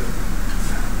 yeah?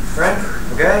 Frank?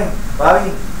 Okay?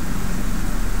 Bobby?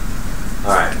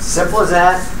 Alright. Simple as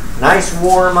that. Nice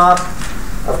warm up.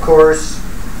 Of course,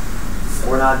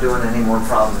 we're not doing any more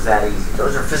problems that easy.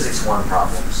 Those are physics 1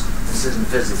 problems. This isn't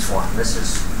physics 1. This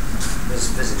is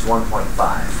physics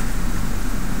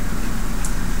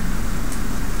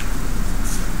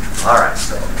 1.5. All right,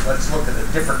 so let's look at a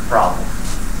different problem.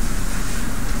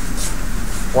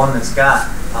 One that's got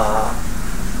a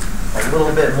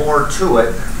little bit more to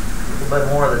it, a little bit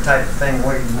more of the type of thing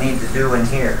we need to do in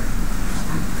here.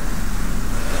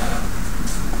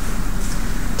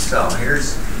 So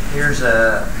here's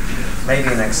maybe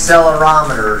an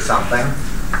accelerometer or something.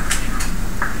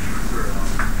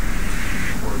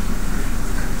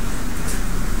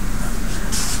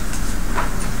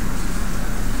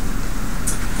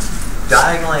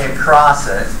 Diagonally across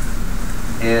it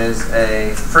is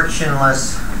a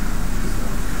frictionless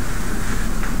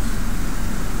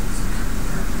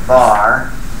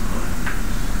bar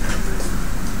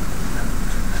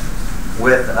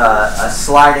with a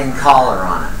sliding collar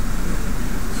on it.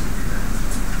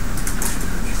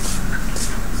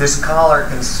 This collar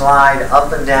can slide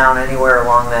up and down anywhere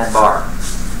along that bar.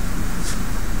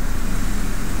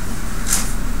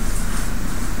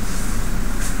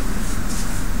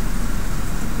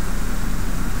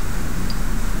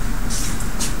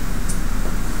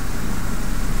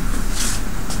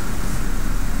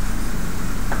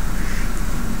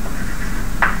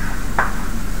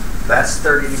 That's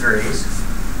 30 degrees.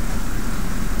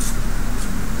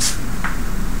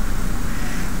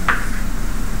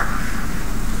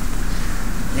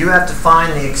 You have to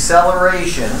find the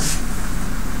acceleration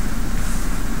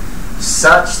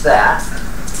such that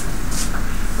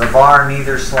the bar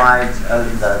neither slides,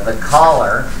 the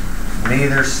collar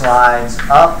neither slides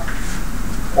up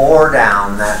or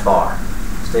down that bar.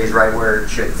 Stays right where it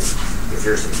should be. If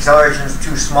your acceleration is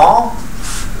too small,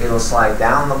 it'll slide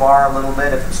down the bar a little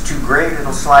bit. If it's too great,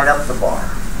 it'll slide up the bar.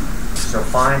 So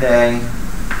find a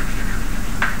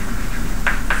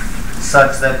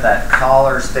such that that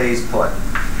collar stays put.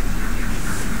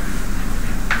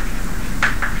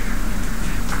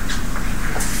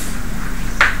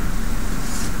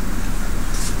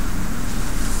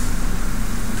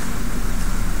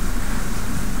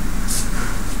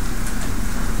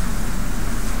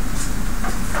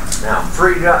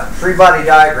 Now, free body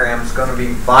diagram is going to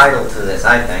be vital to this,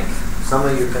 I think. Some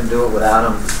of you can do it without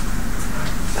them.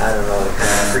 I don't know the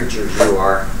kind of creatures you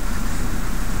are. Is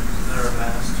there a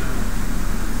mass to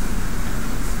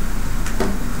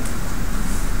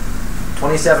it?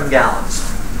 27 gallons.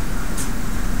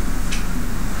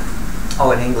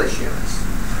 Oh, in English units.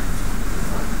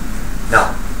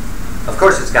 No. Of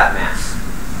course it's got mass.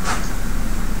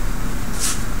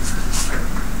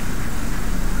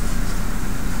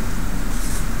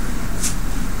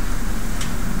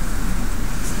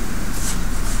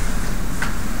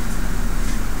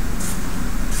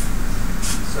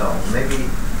 So maybe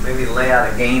lay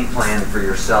out a game plan for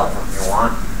yourself if you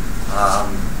want.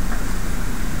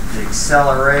 The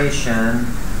acceleration,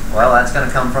 well, that's going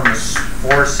to come from the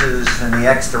forces in the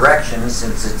x direction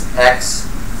since it's x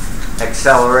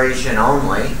acceleration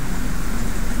only.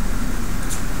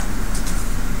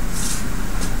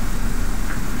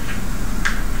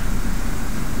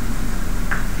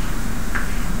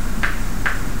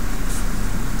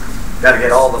 Got to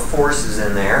get all the forces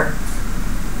in there.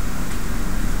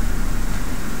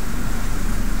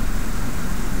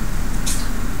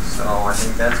 So I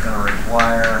think that's going to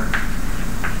require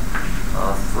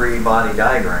a free body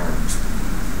diagram.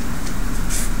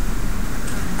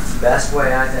 Best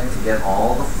way, I think, to get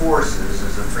all the forces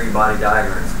is a free body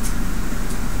diagram.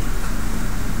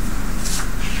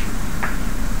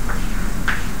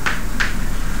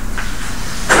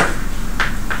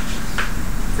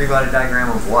 Free body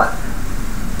diagram of what?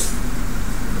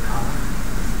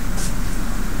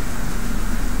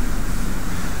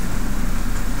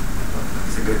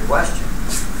 That's a good question.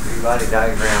 Free body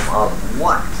diagram of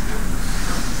what?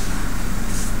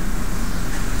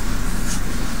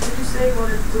 Did you say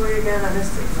what it's doing again? I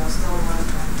missed it because I was still on my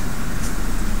time.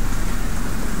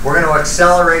 We're going to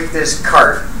accelerate this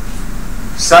cart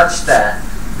such that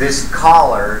this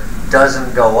collar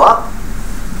doesn't go up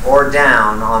or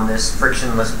down on this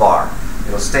frictionless bar.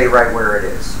 It'll stay right where it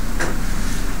is.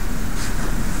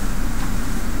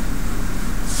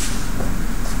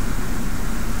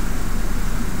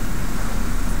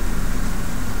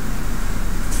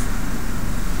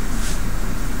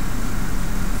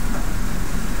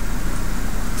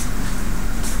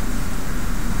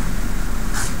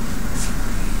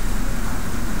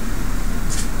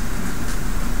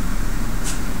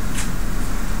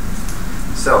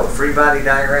 So, free body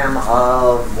diagram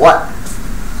of what?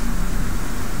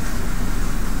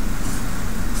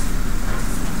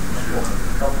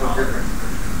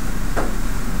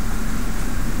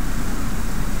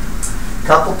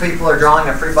 couple people are drawing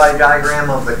a free body diagram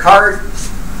of the cart.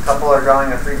 A couple are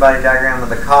drawing a free body diagram of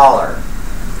the collar.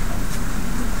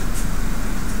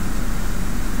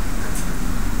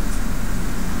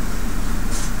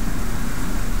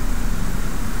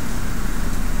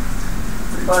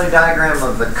 Free body diagram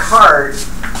of the cart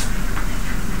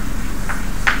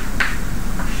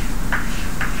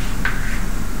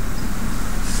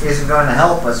isn't going to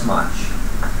help us much.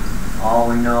 All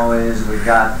we know is we've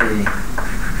got the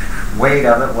weight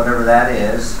of it, whatever that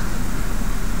is,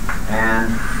 and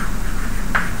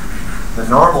the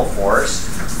normal force.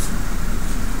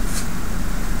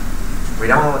 We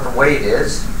don't know what the weight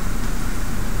is,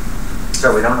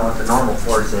 so we don't know what the normal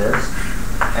force is,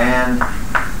 and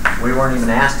we weren't even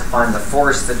asked to find the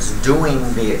force that's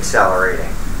doing the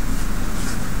accelerating.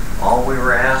 All we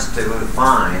were asked to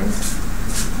find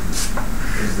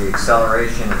is the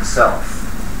acceleration itself.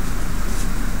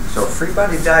 So a free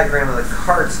body diagram of the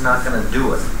cart's not going to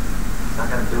do it. It's not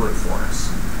going to do it for us.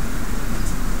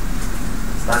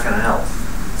 It's not going to help.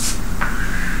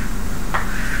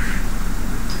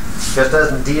 It just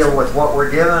doesn't deal with what we're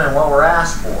given and what we're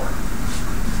asked for.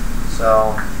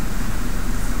 So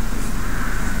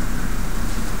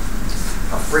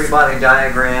a free body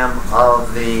diagram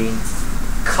of the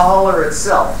collar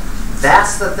itself.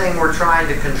 That's the thing we're trying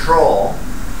to control.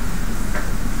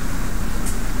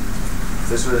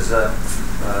 This was a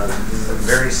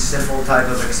very simple type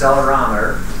of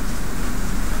accelerometer.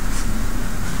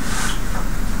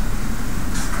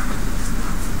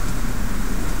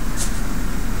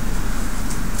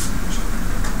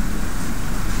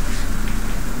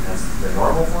 That's the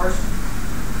normal force?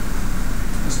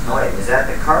 Oh wait, is that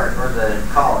the cart or the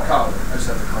collar? Collar. I just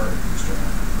have the cart.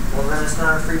 Well, then it's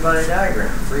not a free body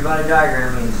diagram. Free body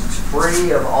diagram means it's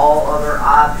free of all other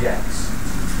objects.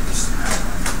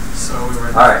 So we were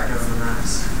Alright. given the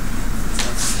mass.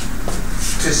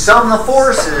 To sum the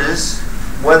forces,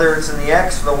 whether it's in the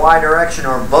X or the Y direction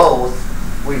or both,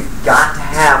 we've got to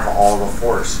have all the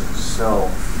forces. So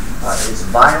it's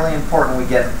vitally important we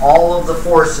get all of the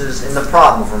forces in the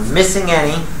problem. If we're missing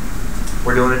any,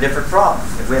 we're doing a different problem.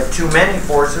 If we have too many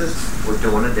forces, we're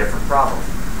doing a different problem.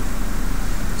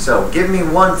 So give me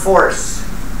one force,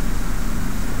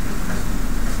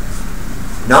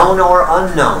 known or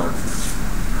unknown,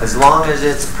 as long as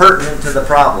it's pertinent to the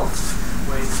problem.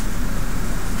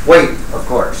 Weight, of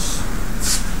course.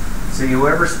 So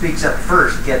whoever speaks up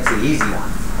first gets the easy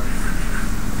one.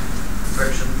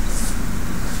 Friction.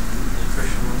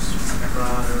 Frictionless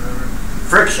rod or whatever.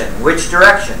 Friction, which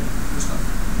direction?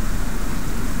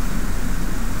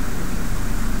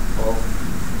 Well,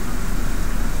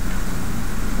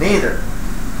 neither.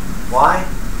 Why?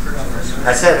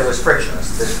 I said it was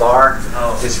frictionless. This bar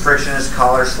is frictionless.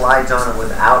 Collar slides on it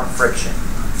without friction.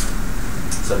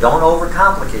 So don't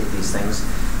overcomplicate these things.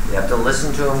 You have to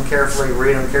listen to them carefully,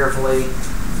 read them carefully.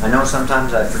 I know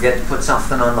sometimes I forget to put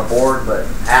something on the board, but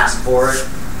ask for it.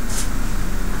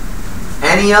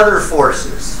 Any other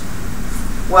forces?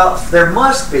 Well, there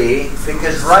must be,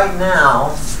 because right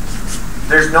now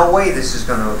there's no way this is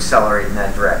going to accelerate in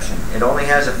that direction. It only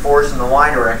has a force in the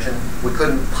Y direction. We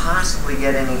couldn't possibly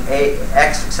get any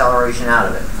X acceleration out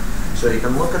of it. So you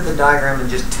can look at the diagram and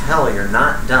just tell you're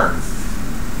not done.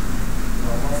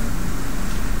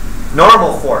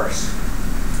 Normal force.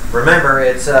 Remember,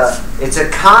 it's a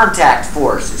contact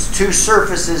force. It's two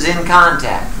surfaces in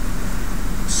contact.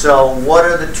 So what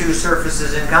are the two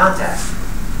surfaces in contact?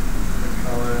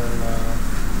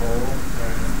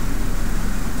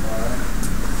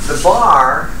 The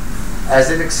bar, as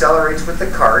it accelerates with the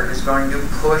cart, is going to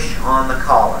push on the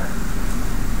collar.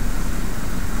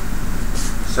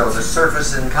 So the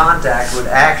surface in contact would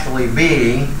actually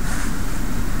be,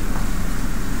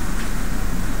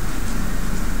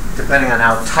 depending on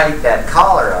how tight that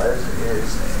collar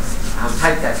is,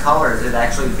 it'd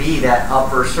actually be that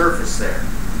upper surface there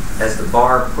as the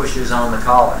bar pushes on the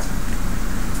collar.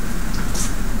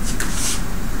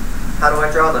 How do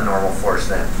I draw the normal force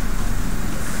then?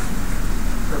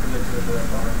 Perpendicular to that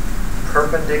bar.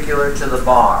 Perpendicular to the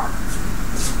bar.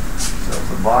 So if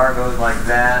the bar goes like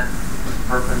that,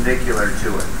 perpendicular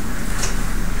to it.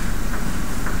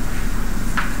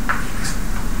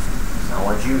 Not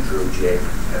what you drew, Jake.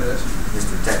 It is.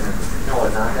 Just a technical thing. No,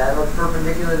 it's not. That look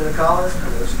perpendicular to the collar? It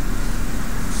is.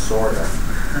 Sorta.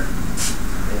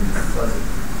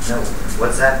 No.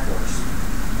 What's that force?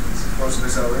 It's the force of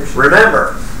acceleration.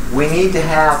 Remember, we need to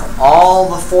have all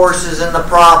the forces in the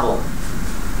problem.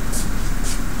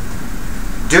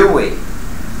 Do we?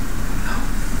 No.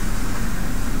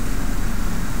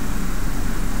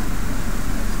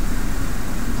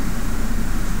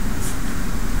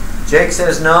 Jake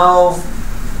says no.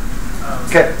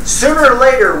 Okay, sooner or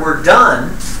later we're done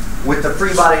with the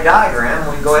free body diagram.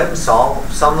 We can go ahead and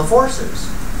sum the forces.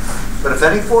 But if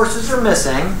any forces are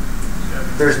missing,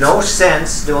 there's no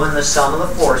sense doing the sum of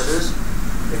the forces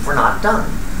if we're not done.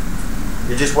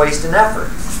 You're just wasting effort.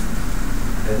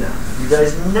 And you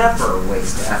guys never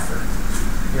waste effort.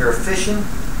 You're efficient,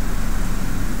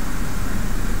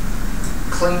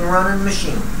 clean running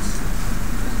machines.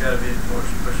 There's got to be a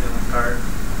force pushing the cart.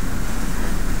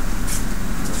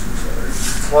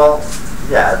 Well,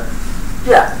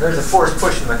 yeah, there's a force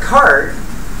pushing the cart,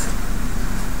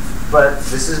 but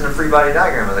this isn't a free body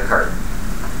diagram of the cart.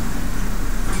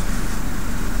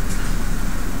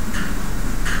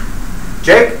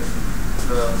 Jake?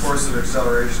 The force of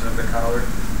acceleration of the collar.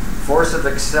 Force of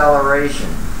acceleration.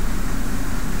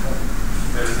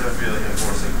 Does that feel like a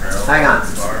force of parallel? Hang on.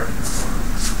 Bar?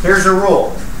 Here's a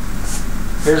rule.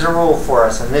 Here's a rule for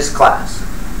us in this class.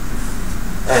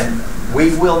 And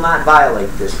we will not violate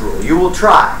this rule. You will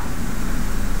try,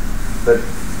 but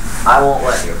I won't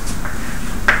let you.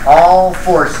 All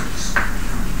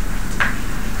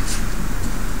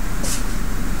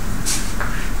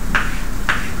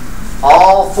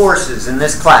forces in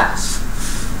this class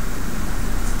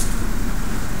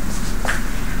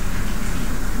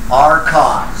are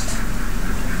caused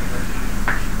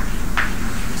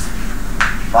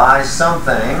by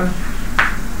something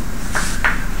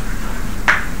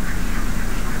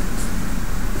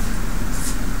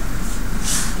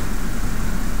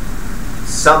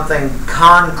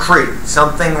concrete,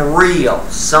 something real,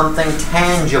 something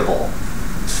tangible,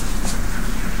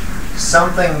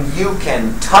 something you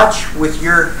can touch with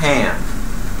your hand.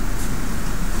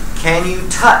 Can you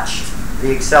touch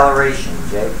the acceleration,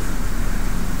 Jake?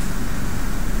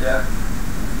 Yeah.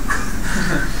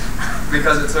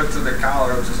 Because it took to the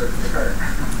collar, which is took to the cart.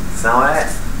 So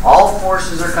all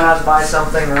forces are caused by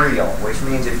something real, which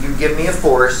means if you give me a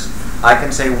force, I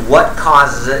can say what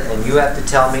causes it, and you have to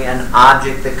tell me an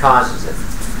object that causes it.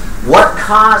 What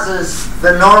causes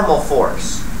the normal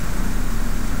force?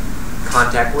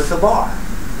 Contact with the bar.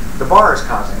 The bar is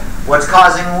causing it. What's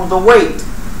causing the weight?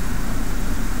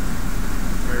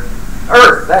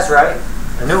 Earth, that's right.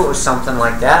 I knew it was something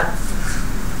like that.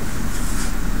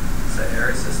 Is that air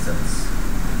resistance?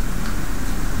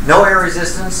 No air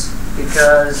resistance,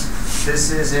 because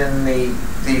this is in the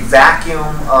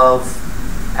vacuum of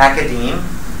academe.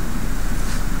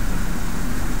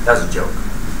 That was a joke.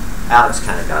 Alex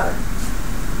kind of got it.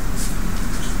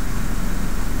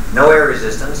 No air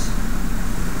resistance.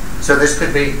 So this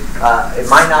could be, it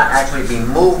might not actually be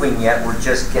moving yet. We're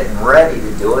just getting ready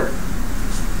to do it.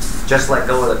 Just let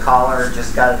go of the collar,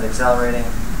 just got it accelerating.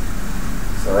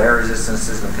 So air resistance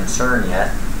isn't a concern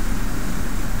yet.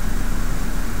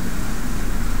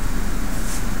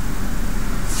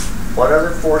 What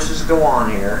other forces go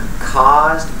on here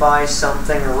caused by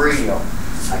something real?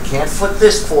 I can't put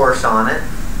this force on it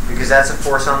because that's a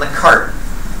force on the cart.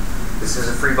 This is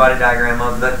a free body diagram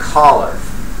of the collar.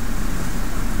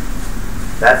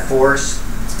 That force,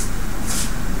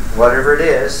 whatever it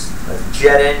is, a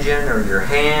jet engine or your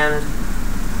hand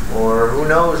or who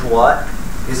knows what,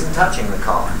 isn't touching the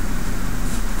collar.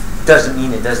 Doesn't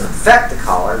mean it doesn't affect the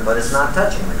collar, but it's not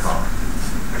touching the collar.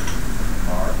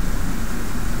 Bar.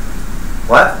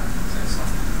 What? A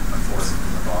force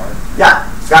from the bar. Yeah,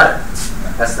 got it.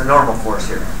 That's the normal force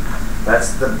here.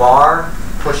 That's the bar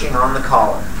pushing on the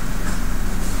collar.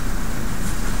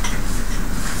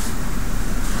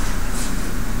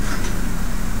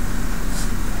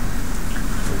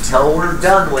 Until we're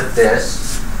done with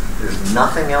this, there's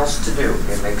nothing else to do.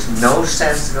 It makes no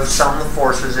sense to go sum the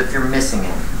forces if you're missing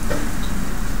any.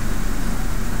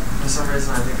 For some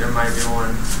reason, I think there might be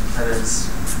one that is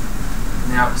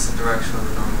in the opposite direction of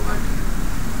the normal vector.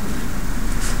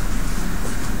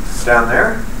 Down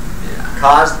there? Yeah.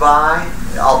 Caused by?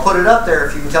 I'll put it up there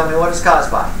if you can tell me what it's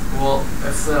caused by. Well,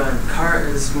 if the cart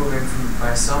is moving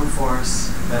by some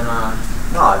force, then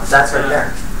No, that's right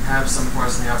there. have some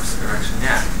force in the opposite direction.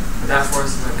 Yeah, but that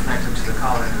force isn't connected to the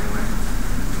collar in any way.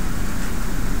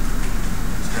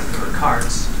 It's connected to the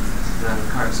carts. Then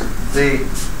the carts.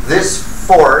 This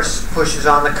force pushes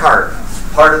on the cart.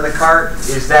 Part of the cart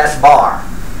is that bar.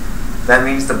 That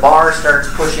means the bar starts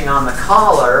pushing on the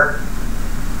collar,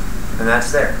 and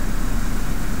that's there.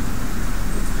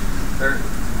 There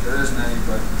isn't any,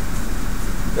 but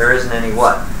There isn't any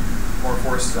what? more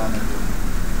forces on there.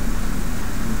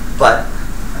 But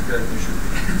I feel like there should be.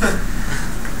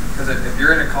 Because if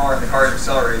you're in a car and the car is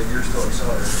accelerating, you're still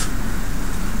accelerating.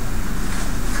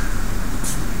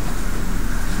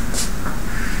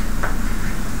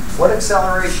 what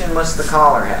acceleration must the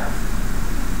collar have?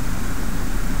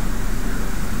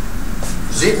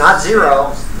 not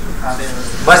zero.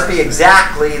 Must be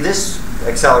exactly this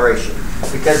acceleration.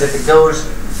 Because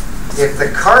if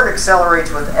the cart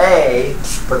accelerates with A,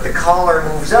 but the collar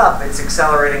moves up, it's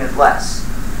accelerating it less.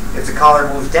 If the collar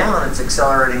moves down, it's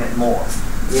accelerating it more.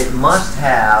 It must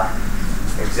have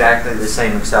exactly the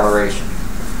same acceleration.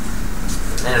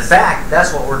 And in fact,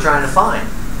 that's what we're trying to find.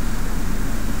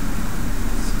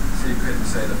 So you couldn't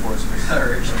say the force of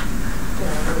acceleration.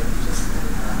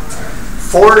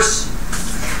 Force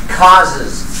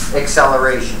causes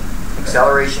acceleration.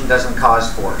 Acceleration doesn't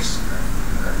cause force.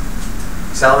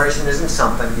 Acceleration isn't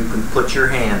something you can put your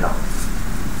hand on.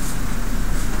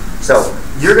 So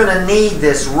you're going to need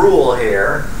this rule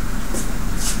here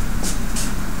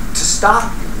to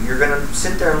stop you. You're going to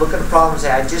sit there and look at the problem and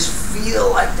say, I just feel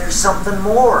like there's something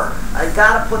more. I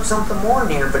got to put something more in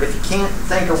here. But if you can't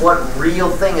think of what real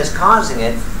thing is causing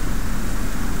it,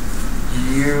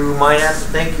 you might have to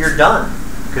think you're done.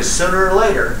 Because sooner or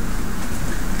later,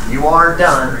 you are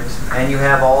done and you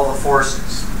have all the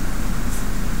forces.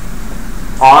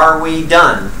 Are we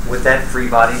done with that free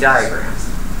body diagram?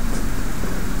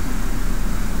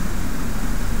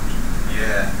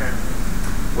 Yeah.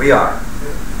 We are.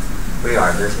 We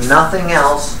are. There's nothing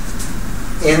else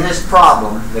in this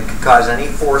problem that could cause any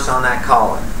force on that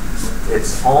collar.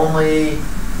 It's only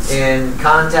in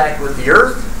contact with the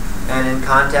earth and in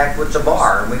contact with the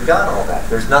bar, and we've got all that.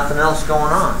 There's nothing else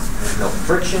going on. There's no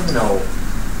friction, no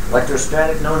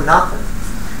electrostatic, no nothing.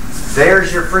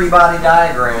 There's your free body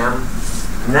diagram.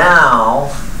 Now,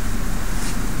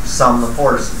 sum the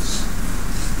forces.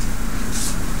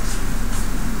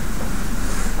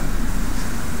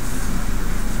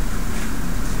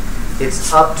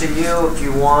 It's up to you if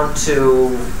you want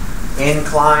to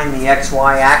incline the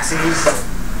XY axes.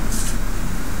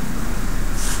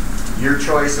 Your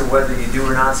choice of whether you do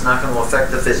or not is not going to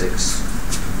affect the physics.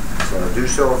 So do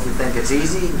so if you think it's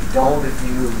easy. Don't if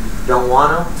you don't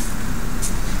want to.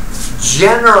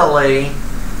 Generally,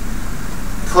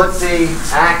 put the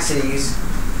axes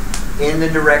in the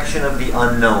direction of the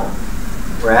unknown.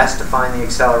 We're asked to find the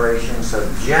acceleration, so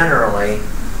generally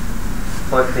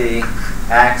put the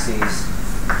axes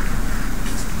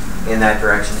in that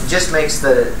direction. It just makes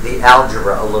the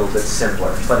algebra a little bit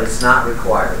simpler, but it's not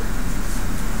required.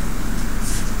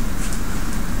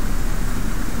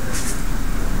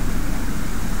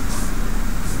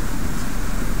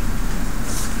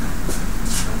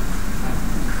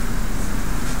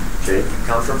 Jake, you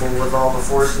comfortable with all the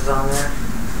forces on there?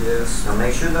 Yes. Now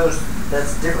make sure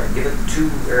that's different. Give it 2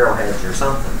 arrowheads or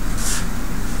something.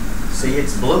 See,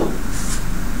 it's blue.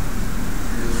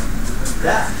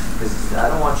 Yeah, because I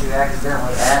don't want you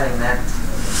accidentally adding that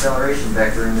acceleration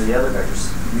vector into the other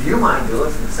vectors. You might do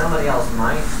it, but somebody else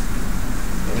might.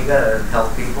 And you gotta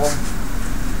help people.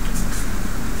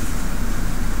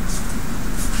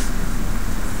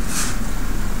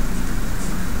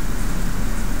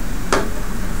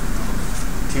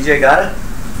 TJ got it?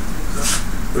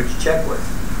 Who'd you check with?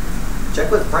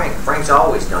 Check with Frank. Frank's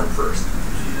always done first.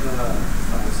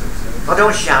 Oh,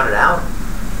 don't shout it out.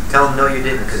 Tell him no you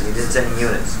didn't because he didn't send any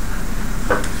units.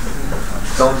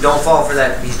 Don't fall for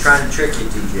that. He's trying to trick you,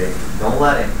 TJ. Don't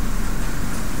let him.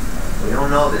 We don't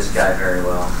know this guy very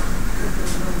well.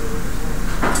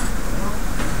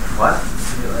 What?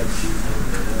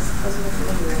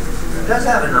 It does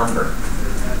have a number.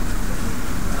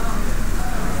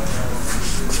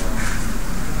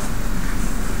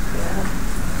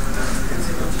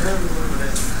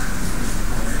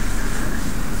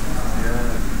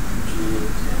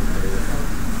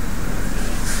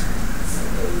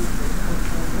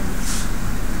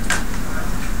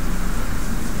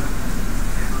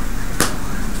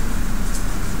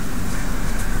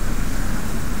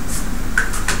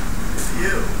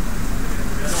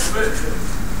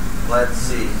 Let's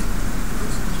see.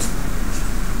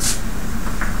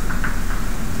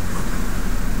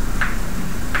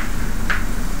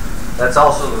 That's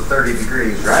also the 30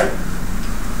 degrees, right?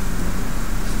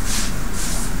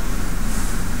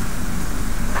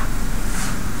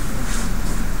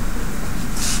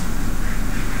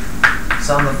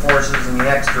 Sum the forces in the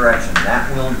x direction. That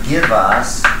will give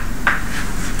us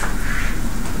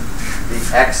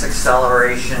the x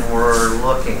acceleration we're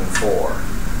looking for.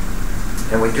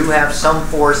 And we do have some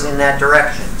force in that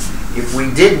direction. If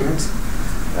we didn't,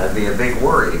 that'd be a big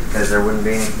worry because there wouldn't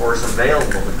be any force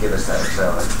available to give us that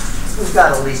acceleration. We've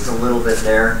got at least a little bit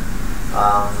there.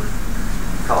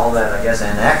 Call that, I guess,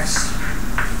 nx,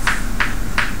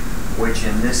 which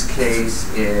in this case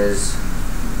is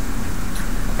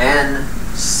n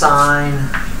sine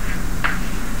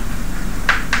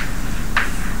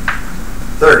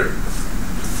 30.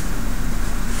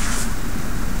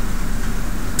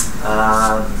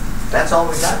 that's all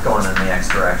we got going in the x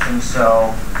direction,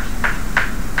 so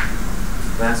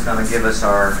that's going to give us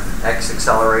our x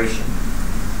acceleration.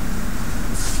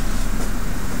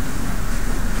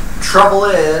 Trouble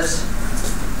is,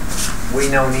 we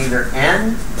know neither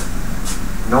n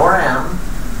nor m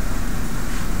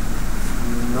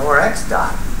nor x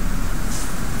dot.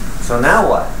 So now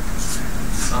what?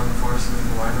 Sum the forces in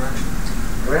the y direction.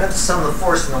 We're going to have to sum the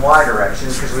force in the y direction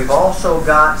because we've also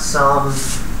got some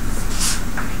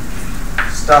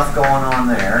stuff going on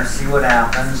there. See what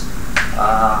happens.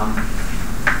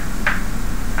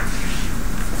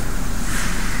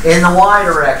 In the y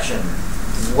direction,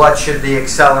 what should the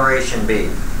acceleration be?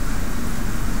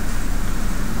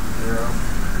 0.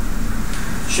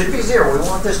 Should be 0. We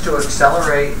want this to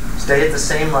accelerate, stay at the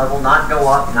same level, not go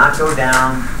up, not go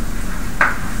down.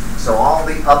 So all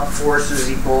the up forces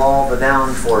equal all the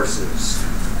down forces.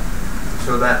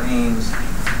 So that means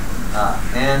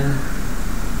n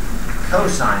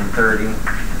cosine 30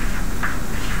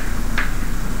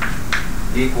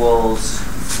 equals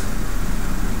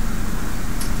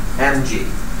mg.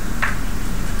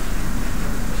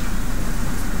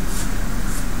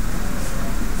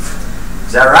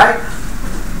 Is that right?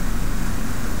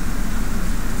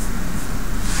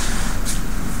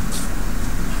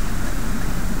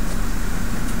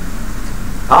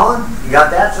 Colin, you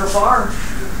got that so far?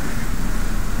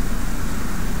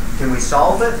 Can we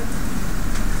solve it?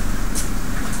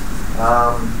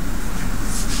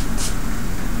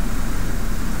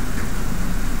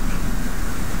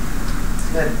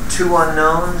 Then two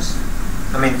unknowns.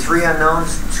 I mean, three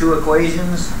unknowns, two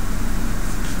equations.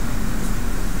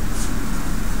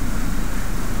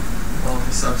 Well, if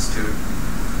you substitute,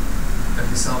 if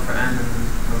you solve for n and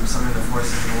from summing the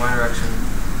forces in the y direction,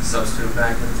 substitute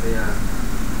back into the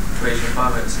equation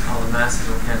above it, all the masses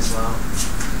will cancel out.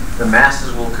 The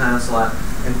masses will cancel out.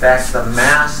 In fact, the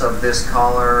mass of this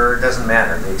collar doesn't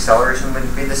matter. The acceleration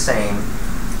would be the same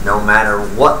no matter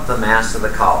what the mass of the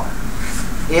collar.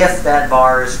 If that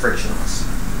bar is frictionless.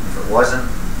 If it wasn't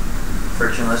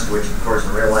frictionless, which of course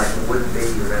in real life it wouldn't be,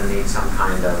 you're going to need some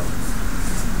kind of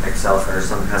or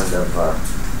some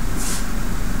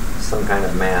kind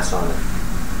of mass on it.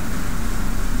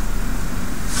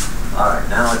 All right,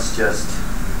 now it's just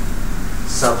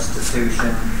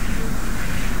substitution.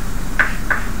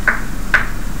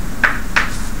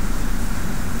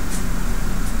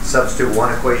 Substitute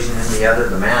one equation in the other,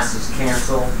 the masses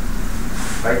cancel.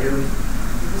 Right, Dewey?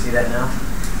 See that now?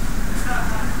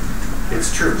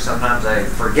 It's true, sometimes I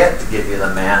forget to give you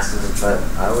the masses, but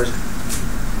I was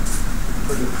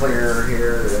pretty clear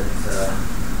here that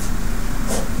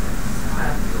I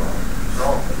have to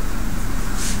solve it.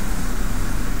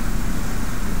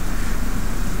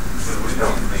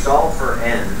 Solve for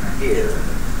n here,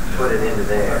 put it into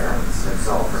there, and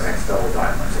solve for x double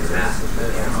dot, so the masses will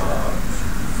cancel out.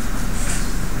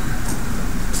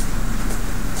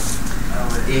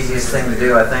 The easiest thing to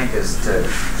do, I think, is to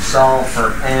solve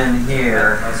for n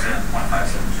here,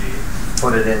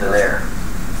 put it into there,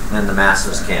 and then the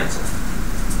masses cancel.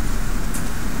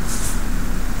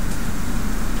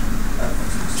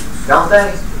 Don't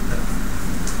they?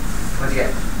 What'd you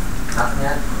get? Nothing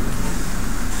yet?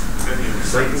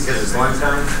 Sleeping because it's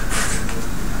lunchtime?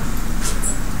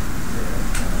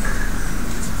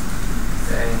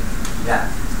 Okay. Yeah.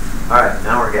 All right,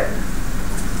 now we're getting it.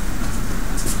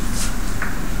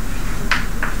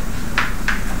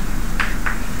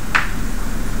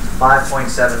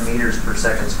 .7 meters per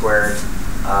second squared.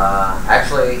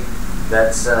 Actually,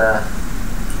 that's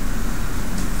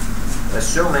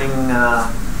assuming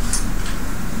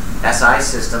SI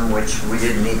system, which we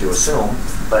didn't need to assume,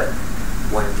 but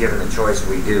when given the choice,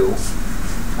 we do,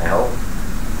 I hope.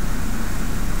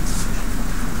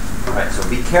 All right, so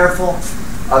be careful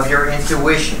of your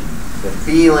intuition, the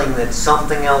feeling that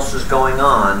something else is going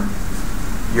on.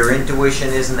 Your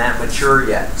intuition isn't that mature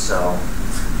yet, so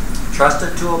trust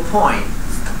it to a point,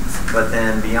 but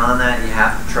then beyond that, you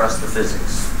have to trust the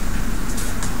physics.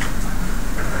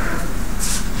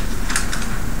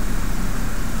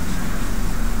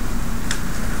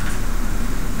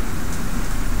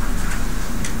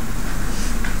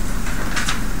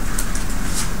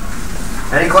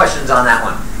 Any questions on that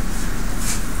one?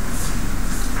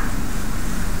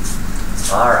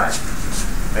 All right.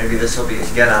 Maybe this will be a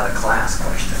get out of class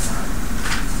question.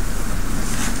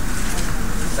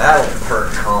 That'll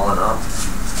perk Colin up.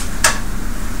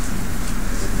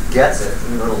 If he gets it, we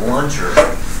can go to lunch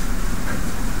early.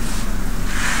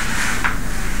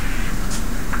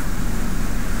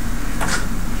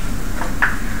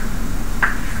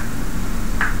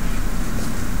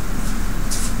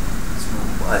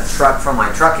 A truck from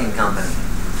my trucking company.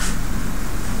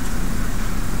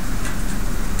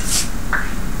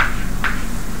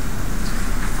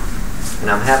 and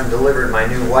I'm having delivered my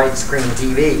new widescreen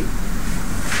TV.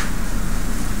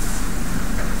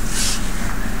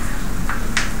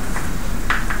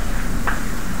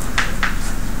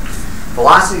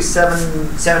 Velocity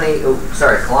 778,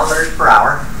 kilometers per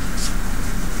hour.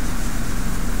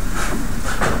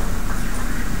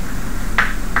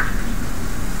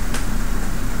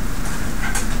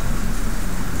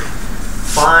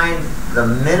 Find the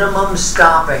minimum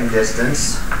stopping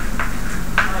distance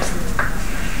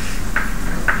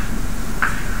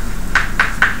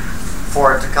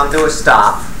for it to come to a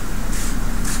stop.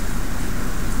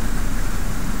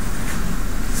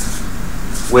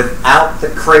 Without the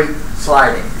crate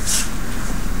sliding.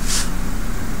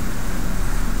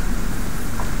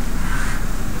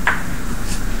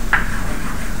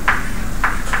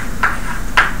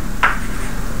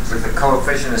 With a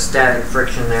coefficient of static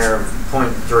friction there of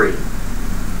 0.3.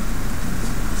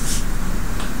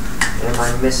 Am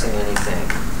I missing anything?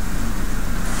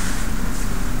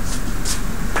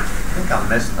 I think I'm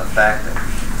missing the fact that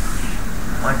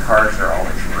my cars are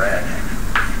always red.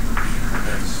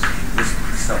 It's just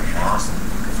so awesome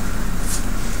looking.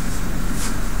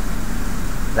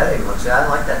 That even looks, I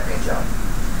like that paint job.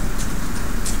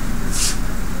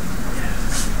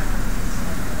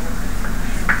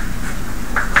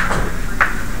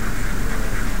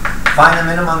 Find the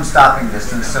minimum stopping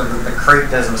distance so that the crate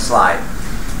doesn't slide.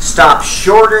 Stop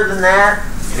shorter than that,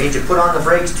 it means you put on the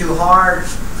brakes too hard,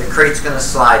 the crate's going to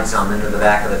slide some into the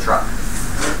back of the truck.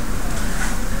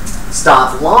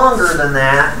 Stop longer than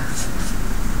that,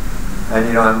 and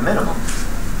you don't have a minimum.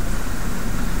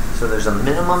 So there's a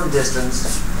minimum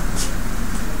distance.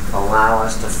 Allow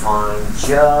us to find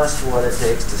just what it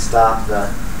takes to stop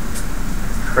the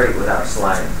crate without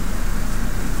sliding.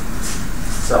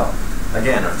 So,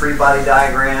 again, a free body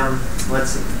diagram.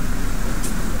 Let's see.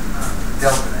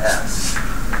 Delta S.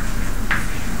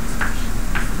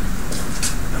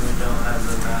 And we don't have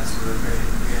the mass of the crate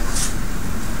again.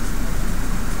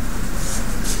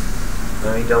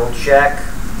 Let me double check.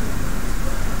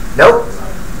 Nope.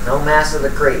 No mass of the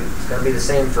crate. It's going to be the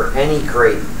same for any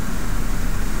crate.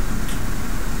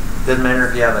 Doesn't matter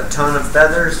if you have a ton of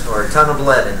feathers or a ton of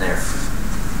lead in there.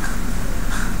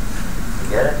 You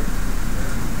get it?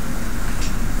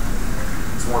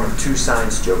 It's one of two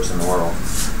science jokes in the world.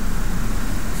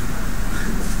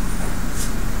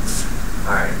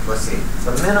 Alright, let's see.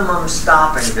 The minimum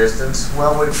stopping distance.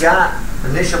 Well, we've got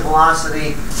initial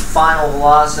velocity, final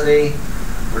velocity.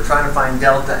 We're trying to find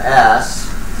delta S.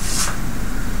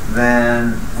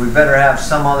 Then we better have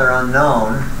some other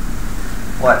unknown.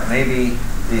 What, maybe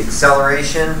the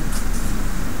acceleration?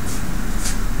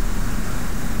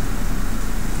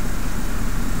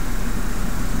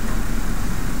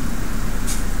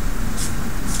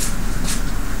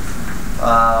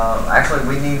 Actually,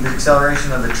 we need the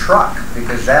acceleration of the truck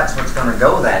because that's what's going to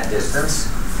go that distance.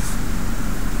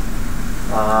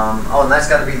 Oh, and that's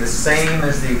got to be the same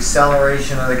as the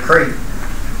acceleration of the crate,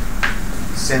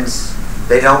 since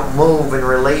they don't move in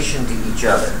relation to each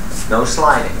other. No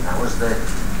sliding. That was the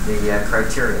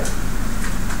criteria.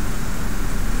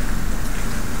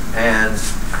 And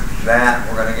that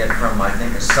we're going to get from, I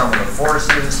think, a sum of the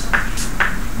forces.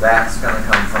 That's going to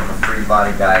come from a free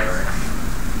body diagram.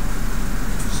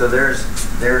 So there's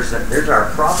our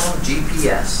problem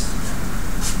GPS.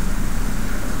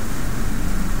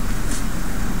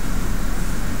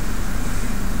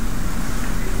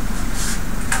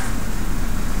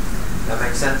 That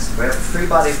makes sense? We have a free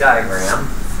body diagram.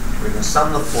 We can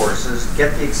sum the forces,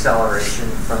 get the acceleration.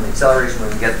 From the acceleration, we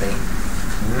can get the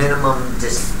minimum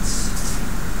distance.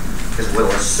 Because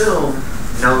we'll assume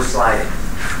no sliding.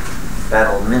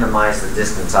 That'll minimize the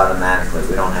distance automatically.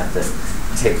 We don't have to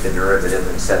take the derivative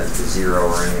and set it to 0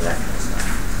 or any of that kind of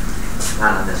stuff.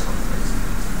 Not on this one, please.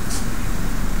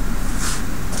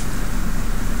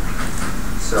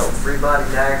 So, free body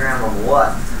diagram of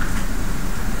what?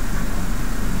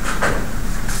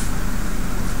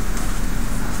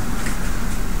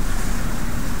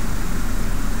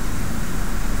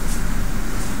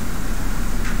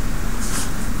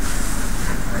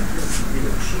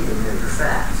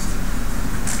 Fast.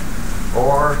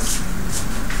 Or,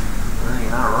 well, you're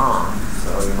not wrong, so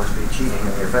you must be cheating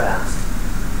if you're fast.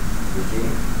 You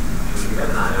cheating? You got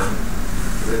an eye on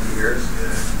with yours?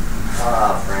 Yeah.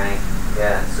 Oh, Frank.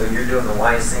 Yeah, so you're doing the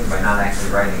wise thing by not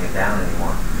actually writing it down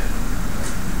anymore.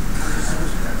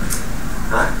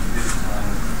 Huh?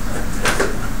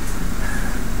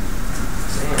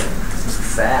 Man, this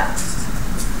is fast.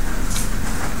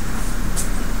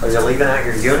 Are you leaving out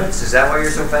your units? Is that why you're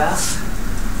so fast?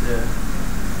 Yeah.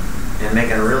 And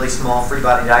making a really small free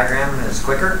body diagram is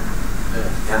quicker? Yeah.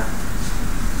 Yeah.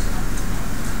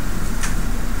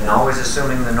 And always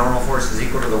assuming the normal force is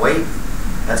equal to the weight,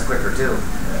 that's quicker too.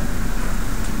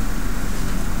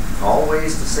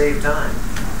 Always to save time.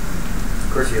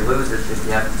 Of course, you lose it if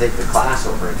you have to take the class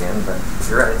over again, but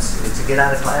you're right, it's a get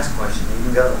out of class question. You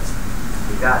can go.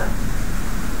 You got it.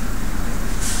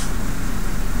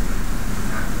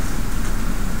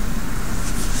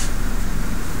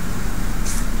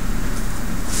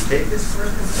 You take this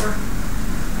first before?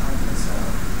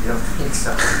 You don't think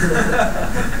so?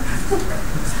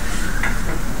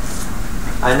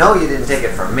 I know you didn't take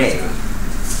it from me.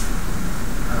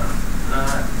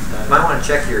 You might want to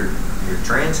check your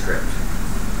transcript.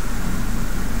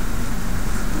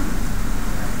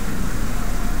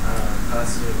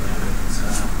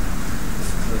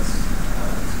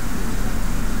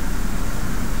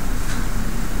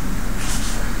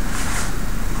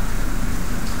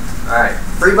 Alright,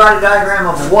 free body diagram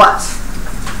of what?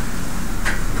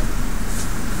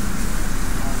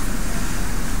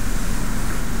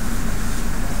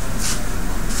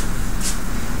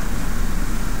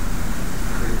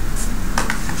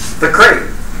 The crate.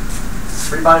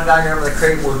 Free body diagram of the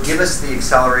crate will give us the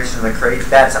acceleration of the crate.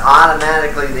 That's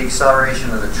automatically the acceleration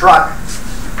of the truck.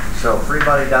 So, free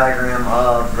body diagram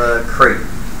of the crate.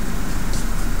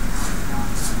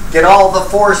 Get all the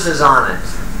forces on it,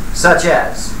 such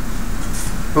as,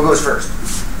 who goes first?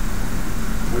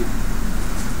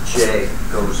 Jay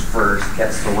goes first,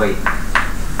 gets the weight.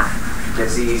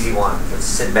 Gets the easy one. Gets to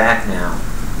sit back now.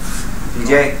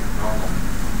 DJ?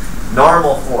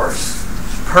 Normal force.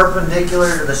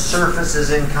 Perpendicular to the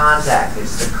surfaces in contact.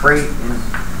 It's the crate in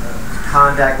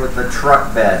contact with the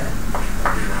truck bed.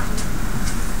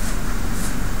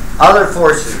 Other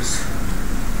forces.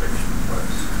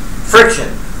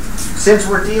 Friction. Since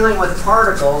we're dealing with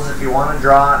particles, if you want to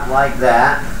draw it like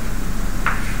that,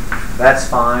 that's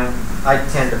fine. I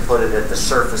tend to put it at the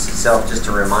surface itself just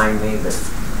to remind me that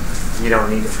you don't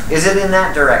need it. Is it in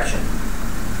that direction?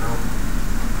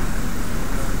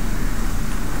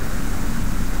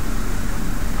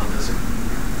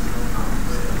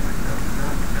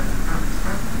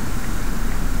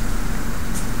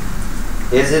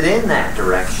 Is it in that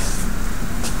direction?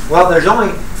 Well, there's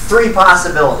only three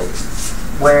possibilities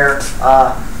where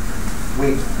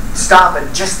we stop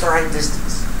at just the right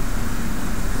distance.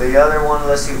 The other one,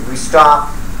 let's see, we stop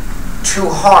too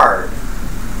hard.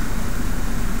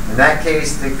 In that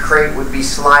case, the crate would be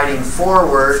sliding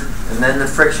forward, and then the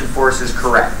friction force is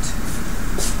correct.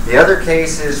 The other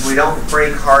case is we don't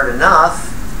brake hard enough.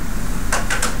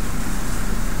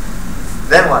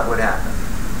 Then what would happen?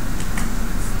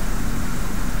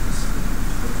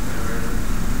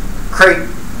 Crate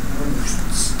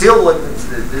still wouldn't,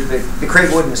 the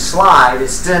crate wouldn't slide.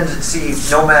 Its tendency,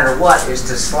 no matter what, is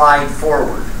to slide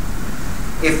forward.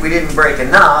 If we didn't brake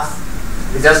enough,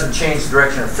 it doesn't change the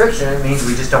direction of friction. It means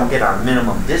we just don't get our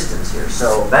minimum distance here.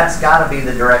 So that's got to be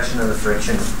the direction of the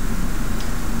friction.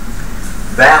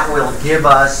 That will give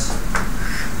us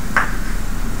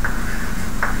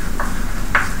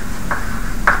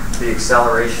the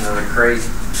acceleration of the crate.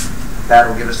 That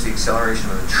will give us the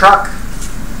acceleration of the truck.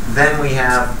 Then we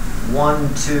have 1,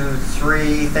 2,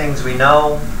 3 things we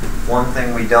know, one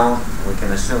thing we don't. We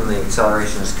can assume the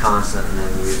acceleration is constant and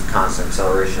then use constant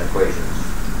acceleration equations.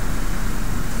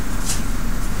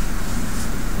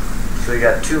 So you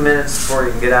got 2 minutes before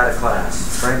you can get out of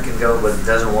class. Frank can go, but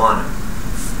doesn't want to.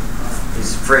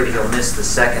 He's afraid he'll miss the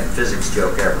second physics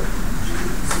joke ever.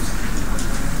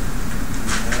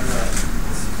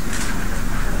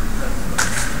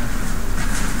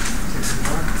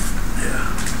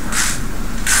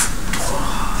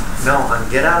 No, on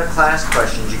get out of class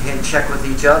questions, you can't check with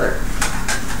each other.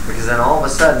 Because then all of a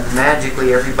sudden,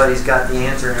 magically, everybody's got the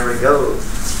answer and there it goes.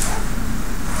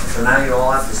 So now you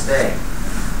all have to stay.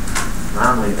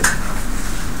 I'm leaving.